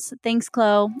friends. Thanks,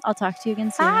 Chloe. I'll talk to you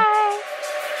again soon. Bye.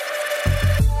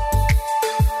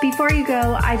 Before you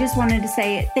go, I just wanted to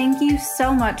say thank you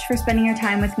so much for spending your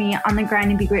time with me on the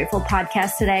Grind and Be Grateful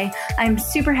podcast today. I'm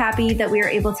super happy that we were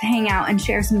able to hang out and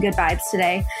share some good vibes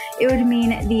today. It would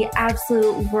mean the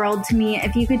absolute world to me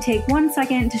if you could take 1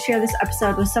 second to share this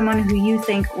episode with someone who you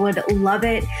think would love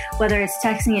it, whether it's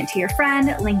texting it to your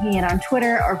friend, linking it on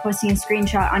Twitter, or posting a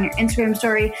screenshot on your Instagram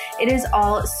story. It is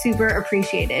all super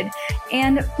appreciated.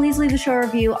 And please leave the show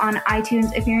review on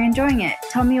iTunes if you're enjoying it.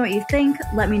 Tell me what you think.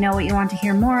 Let me know what you want to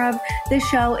hear more of. This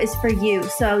show is for you,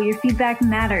 so your feedback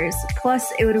matters.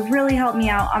 Plus, it would really help me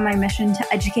out on my mission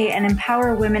to educate and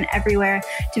empower women everywhere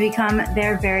to become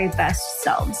their very best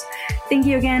selves. Thank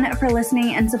you again for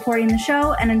listening and supporting the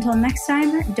show, and until next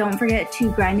time, don't forget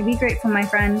to grind and be grateful, my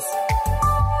friends.